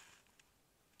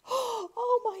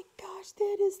 Oh my gosh,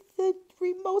 that is the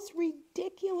most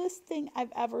ridiculous thing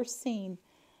I've ever seen.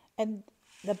 And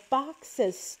the box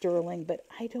says sterling, but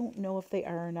I don't know if they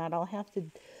are or not. I'll have to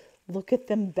look at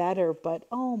them better. But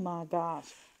oh my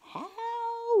gosh.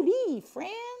 Howdy,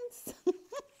 friends.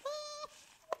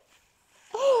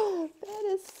 Oh, that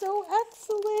is so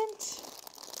excellent.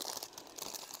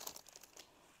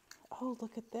 Oh,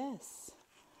 look at this.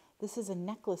 This is a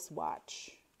necklace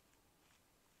watch,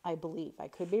 I believe. I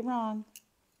could be wrong.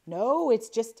 No, it's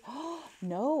just,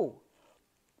 no.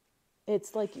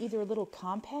 It's like either a little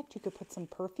compact, you could put some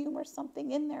perfume or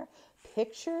something in there.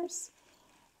 Pictures.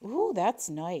 Ooh, that's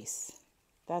nice.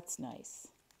 That's nice.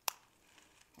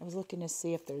 I was looking to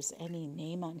see if there's any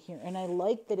name on here. And I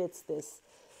like that it's this,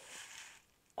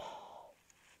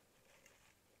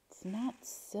 it's not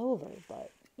silver,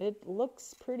 but it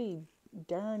looks pretty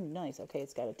darn nice. Okay,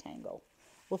 it's got a tangle.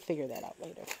 We'll figure that out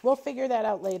later. We'll figure that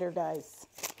out later, guys.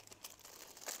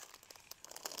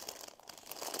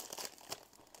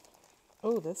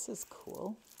 Oh, this is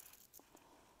cool.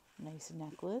 Nice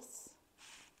necklace.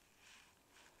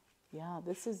 Yeah,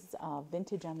 this is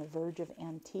vintage on the verge of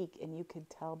antique, and you could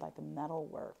tell by the metal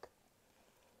work.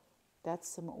 That's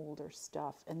some older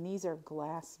stuff. And these are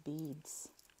glass beads.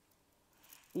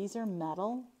 These are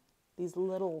metal, these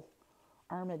little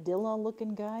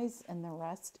armadillo-looking guys, and the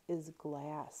rest is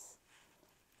glass.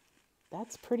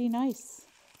 That's pretty nice.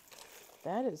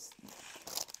 That is...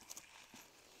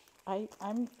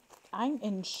 I'm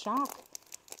in shock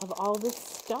of all this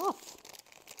stuff.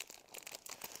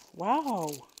 Wow.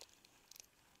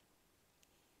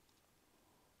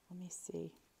 Let me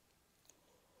see.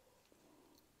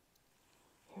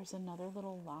 Here's another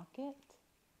little locket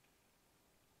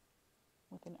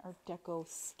with an Art Deco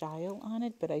style on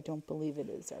it, but I don't believe it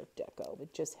is Art Deco.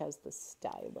 It just has the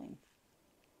styling.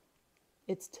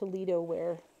 It's Toledo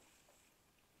ware.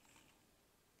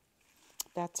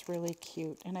 That's really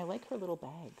cute. And I like her little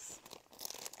bags.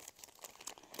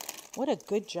 What a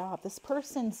good job. This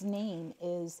person's name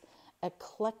is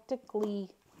Eclectically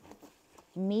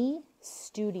Me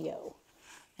Studio.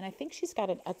 And I think she's got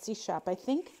an Etsy shop. I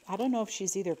don't know if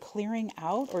she's either clearing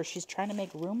out or she's trying to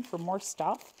make room for more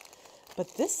stuff.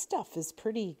 But this stuff is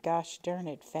pretty, gosh darn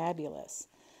it, fabulous.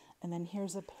 And then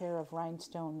here's a pair of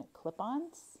rhinestone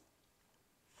clip-ons.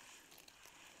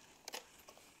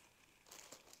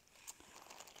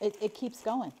 It keeps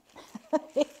going.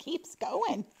 It keeps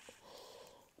going.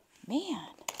 Man,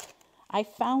 I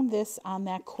found this on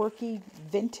that quirky,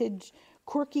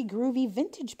 groovy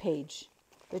vintage page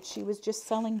that she was just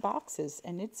selling boxes,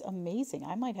 and it's amazing.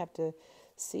 I might have to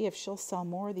see if she'll sell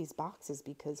more of these boxes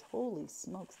because holy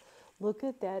smokes. Look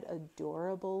at that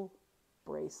adorable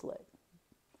bracelet.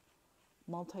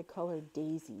 Multicolored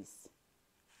daisies.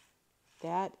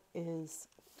 That is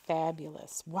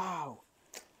fabulous. Wow.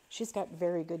 She's got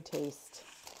very good taste.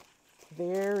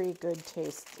 Very good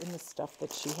taste in the stuff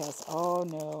that she has. Oh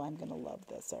no, I'm going to love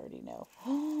this. I already know.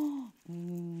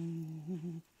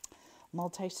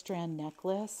 Multi-strand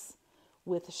necklace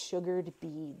with sugared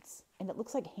beads. And it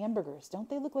looks like hamburgers. Don't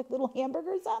they look like little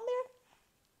hamburgers on there?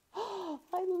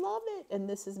 I love it. And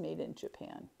this is made in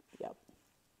Japan. Yep.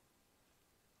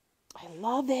 I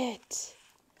love it.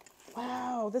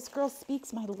 Wow, this girl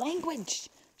speaks my language.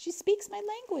 She speaks my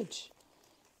language.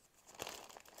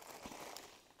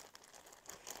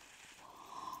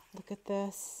 Look at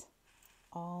this.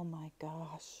 Oh my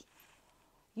gosh.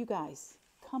 You guys,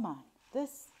 come on.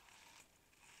 This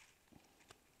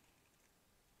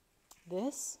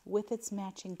with its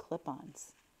matching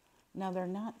clip-ons. Now they're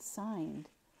not signed,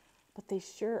 but they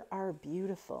sure are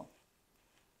beautiful.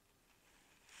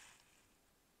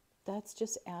 That's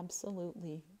just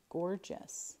absolutely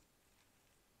gorgeous.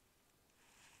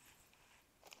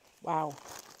 Wow.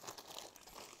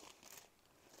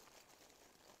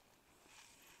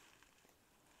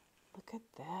 Look at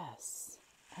this.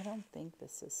 I don't think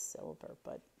this is silver,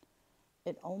 but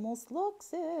it almost looks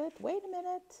it. Wait a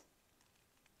minute.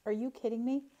 Are you kidding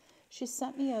me? She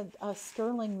sent me a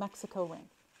sterling Mexico ring.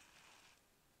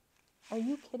 Are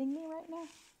you kidding me right now?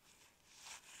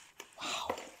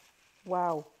 Wow.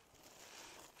 Wow.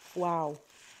 Wow.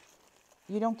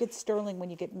 You don't get sterling when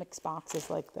you get mixed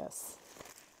boxes like this.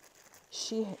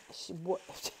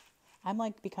 I'm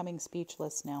like becoming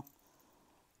speechless now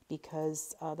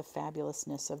because the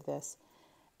fabulousness of this.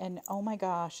 And oh my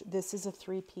gosh, this is a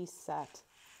 3-piece set.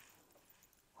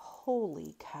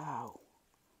 Holy cow.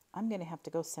 I'm going to have to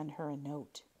go send her a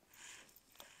note.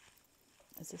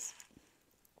 Is this?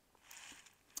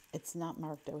 It's not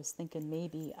marked. I was thinking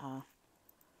maybe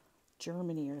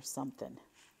Germany or something.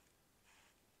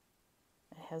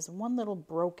 It has one little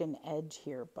broken edge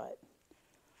here, but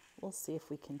we'll see if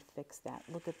we can fix that.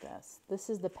 Look at this. This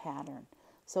is the pattern.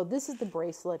 So this is the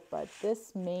bracelet, but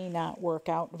this may not work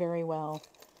out very well.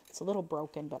 It's a little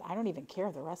broken, but I don't even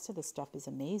care. The rest of the stuff is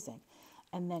amazing.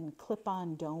 And then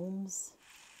clip-on domes.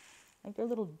 Like they're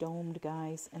little domed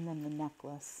guys. And then the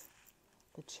necklace,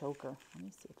 the choker. Let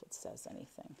me see if it says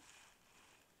anything.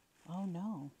 Oh,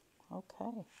 no.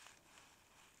 Okay.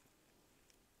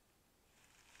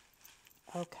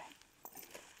 Okay.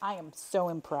 I am so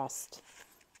impressed.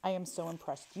 I am so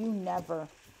impressed. You never,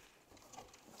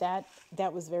 that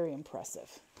was very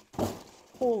impressive.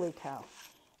 Holy cow.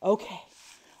 Okay,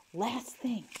 last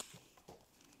thing.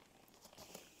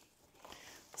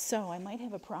 So I might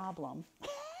have a problem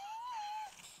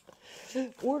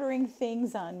ordering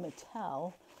things on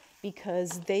Mattel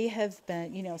because they have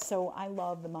been, you know, so I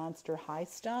love the Monster High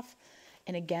stuff.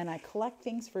 And again, I collect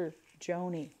things for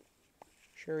Joni.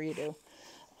 Sure you do.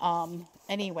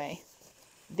 Anyway,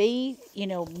 they, you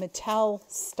know, Mattel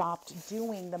stopped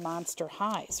doing the Monster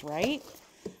Highs, right?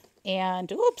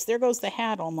 And, oops, there goes the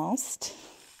hat almost.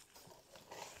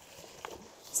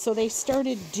 So they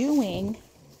started doing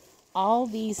all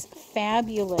these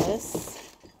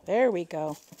fabulous, there we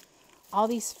go, all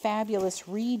these fabulous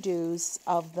redos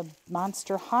of the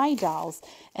Monster High dolls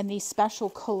and these special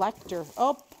collector,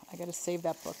 oh, I got to save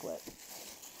that booklet.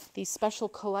 These special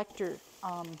collector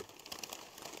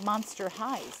Monster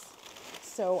Highs.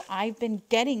 So I've been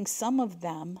getting some of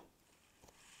them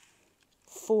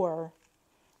for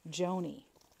Joni.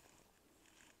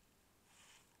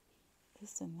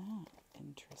 Isn't that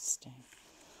interesting?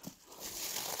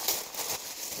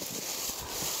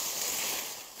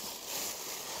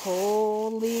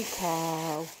 Holy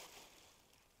cow.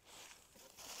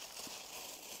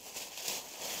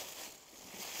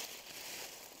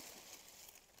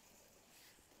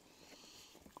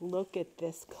 Look at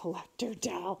this collector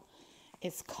doll.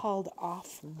 It's called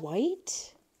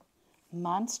Off-White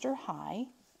Monster High.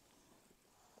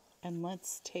 And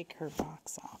let's take her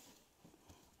box off.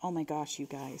 Oh my gosh, you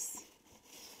guys.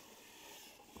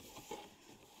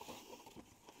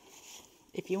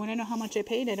 If you want to know how much I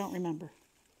paid, I don't remember.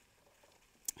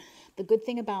 The good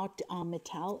thing about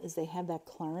Mattel is they have that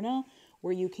Klarna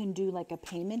where you can do like a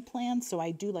payment plan. So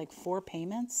I do like 4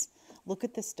 payments. Look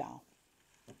at this doll.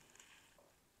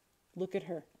 Look at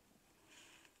her.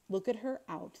 Look at her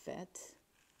outfit.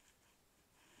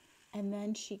 And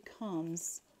then she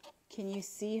comes. Can you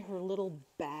see her little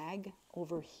bag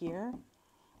over here?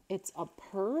 It's a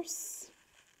purse.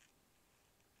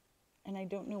 And I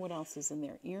don't know what else is in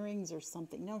there. Earrings or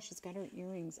something. No, she's got her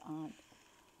earrings on.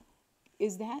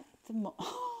 Is that the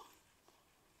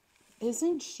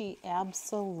Isn't she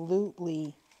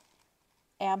absolutely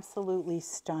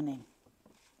stunning?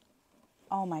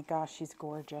 Oh my gosh, she's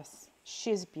gorgeous.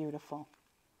 She's beautiful.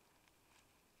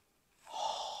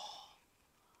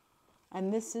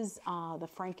 And this is the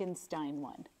Frankenstein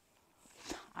one.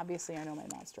 Obviously, I know my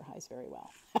Monster Highs very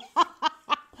well.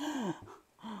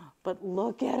 But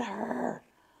look at her.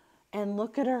 And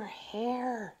look at her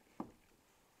hair.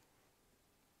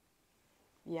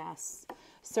 Yes.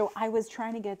 So I was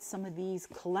trying to get some of these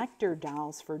collector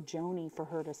dolls for Joni for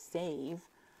her to save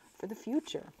for the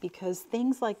future. Because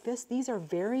things like this, these are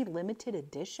very limited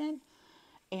edition.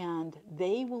 And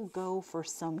they will go for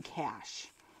some cash.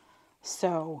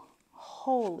 So,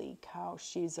 holy cow,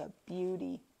 she's a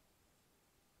beauty.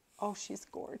 Oh, she's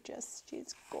gorgeous.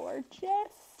 She's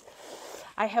gorgeous.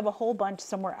 I have a whole bunch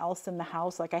somewhere else in the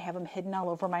house. Like I have them hidden all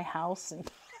over my house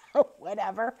and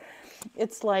whatever.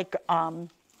 It's like,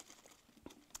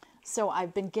 so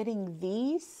I've been getting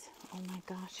these. Oh my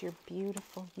gosh, you're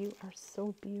beautiful. You are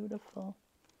so beautiful.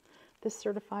 This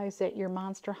certifies that your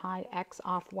Monster High X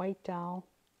Off-White doll.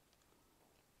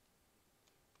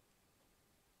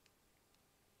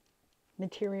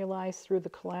 Materialized through the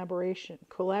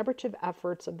collaborative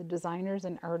efforts of the designers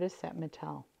and artists at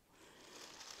Mattel.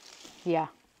 Yeah.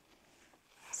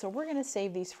 So we're going to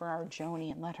save these for our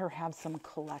Joni and let her have some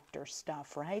collector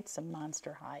stuff, right? Some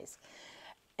Monster Highs.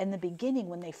 In the beginning,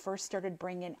 when they first started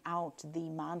bringing out the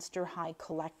Monster High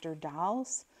collector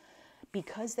dolls,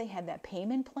 because they had that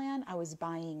payment plan, I was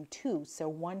buying 2. So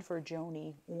 1 for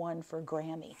Joni, 1 for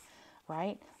Grammy.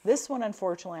 Right? This one,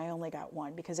 unfortunately, I only got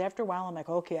 1 because after a while, I'm like,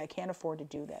 okay, I can't afford to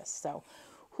do this. So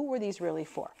who are these really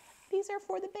for? These are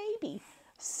for the baby.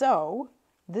 So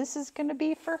this is going to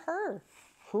be for her.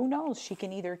 Who knows? She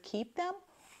can either keep them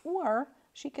or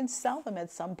she can sell them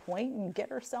at some point and get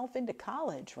herself into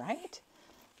college, right?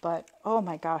 But, oh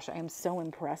my gosh, I am so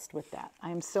impressed with that. I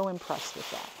am so impressed with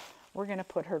that. We're going to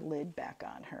put her lid back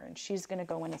on her and she's going to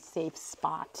go in a safe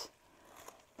spot.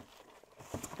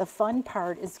 The fun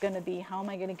part is going to be, how am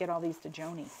I going to get all these to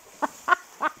Joni?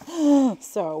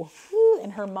 So,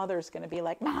 and her mother's going to be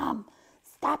like, Mom,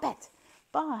 stop it.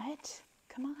 But,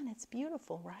 come on, it's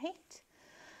beautiful, right?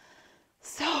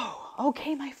 So,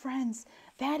 okay, my friends,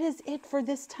 that is it for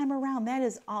this time around. That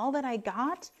is all that I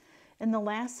got in the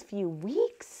last few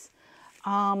weeks.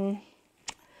 I'm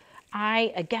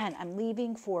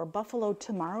leaving for Buffalo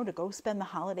tomorrow to go spend the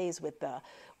holidays with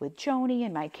Joni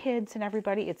and my kids and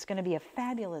everybody. It's going to be a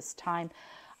fabulous time.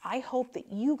 I hope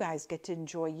that you guys get to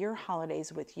enjoy your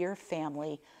holidays with your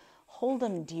family. Hold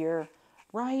them dear,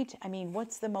 right? I mean,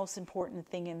 what's the most important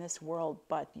thing in this world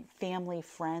but family,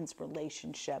 friends,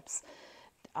 relationships?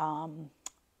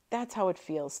 That's how it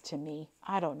feels to me.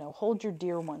 I don't know. Hold your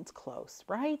dear ones close,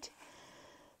 right?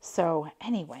 So,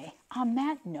 anyway, on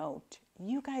that note,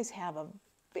 you guys have a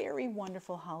very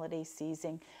wonderful holiday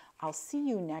season. I'll see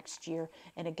you next year.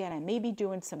 And again, I may be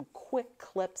doing some quick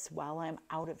clips while I'm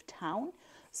out of town.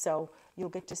 So, you'll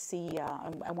get to see,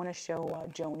 I want to show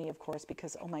Joni, of course,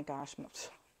 because, oh my gosh,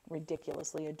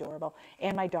 ridiculously adorable.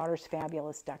 And my daughter's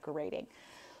fabulous decorating.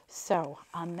 So,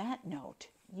 on that note,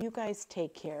 you guys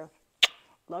take care.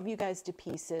 Love you guys to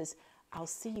pieces. I'll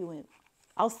see you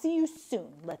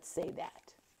soon. Let's say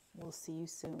that. We'll see you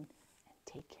soon. And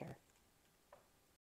take care.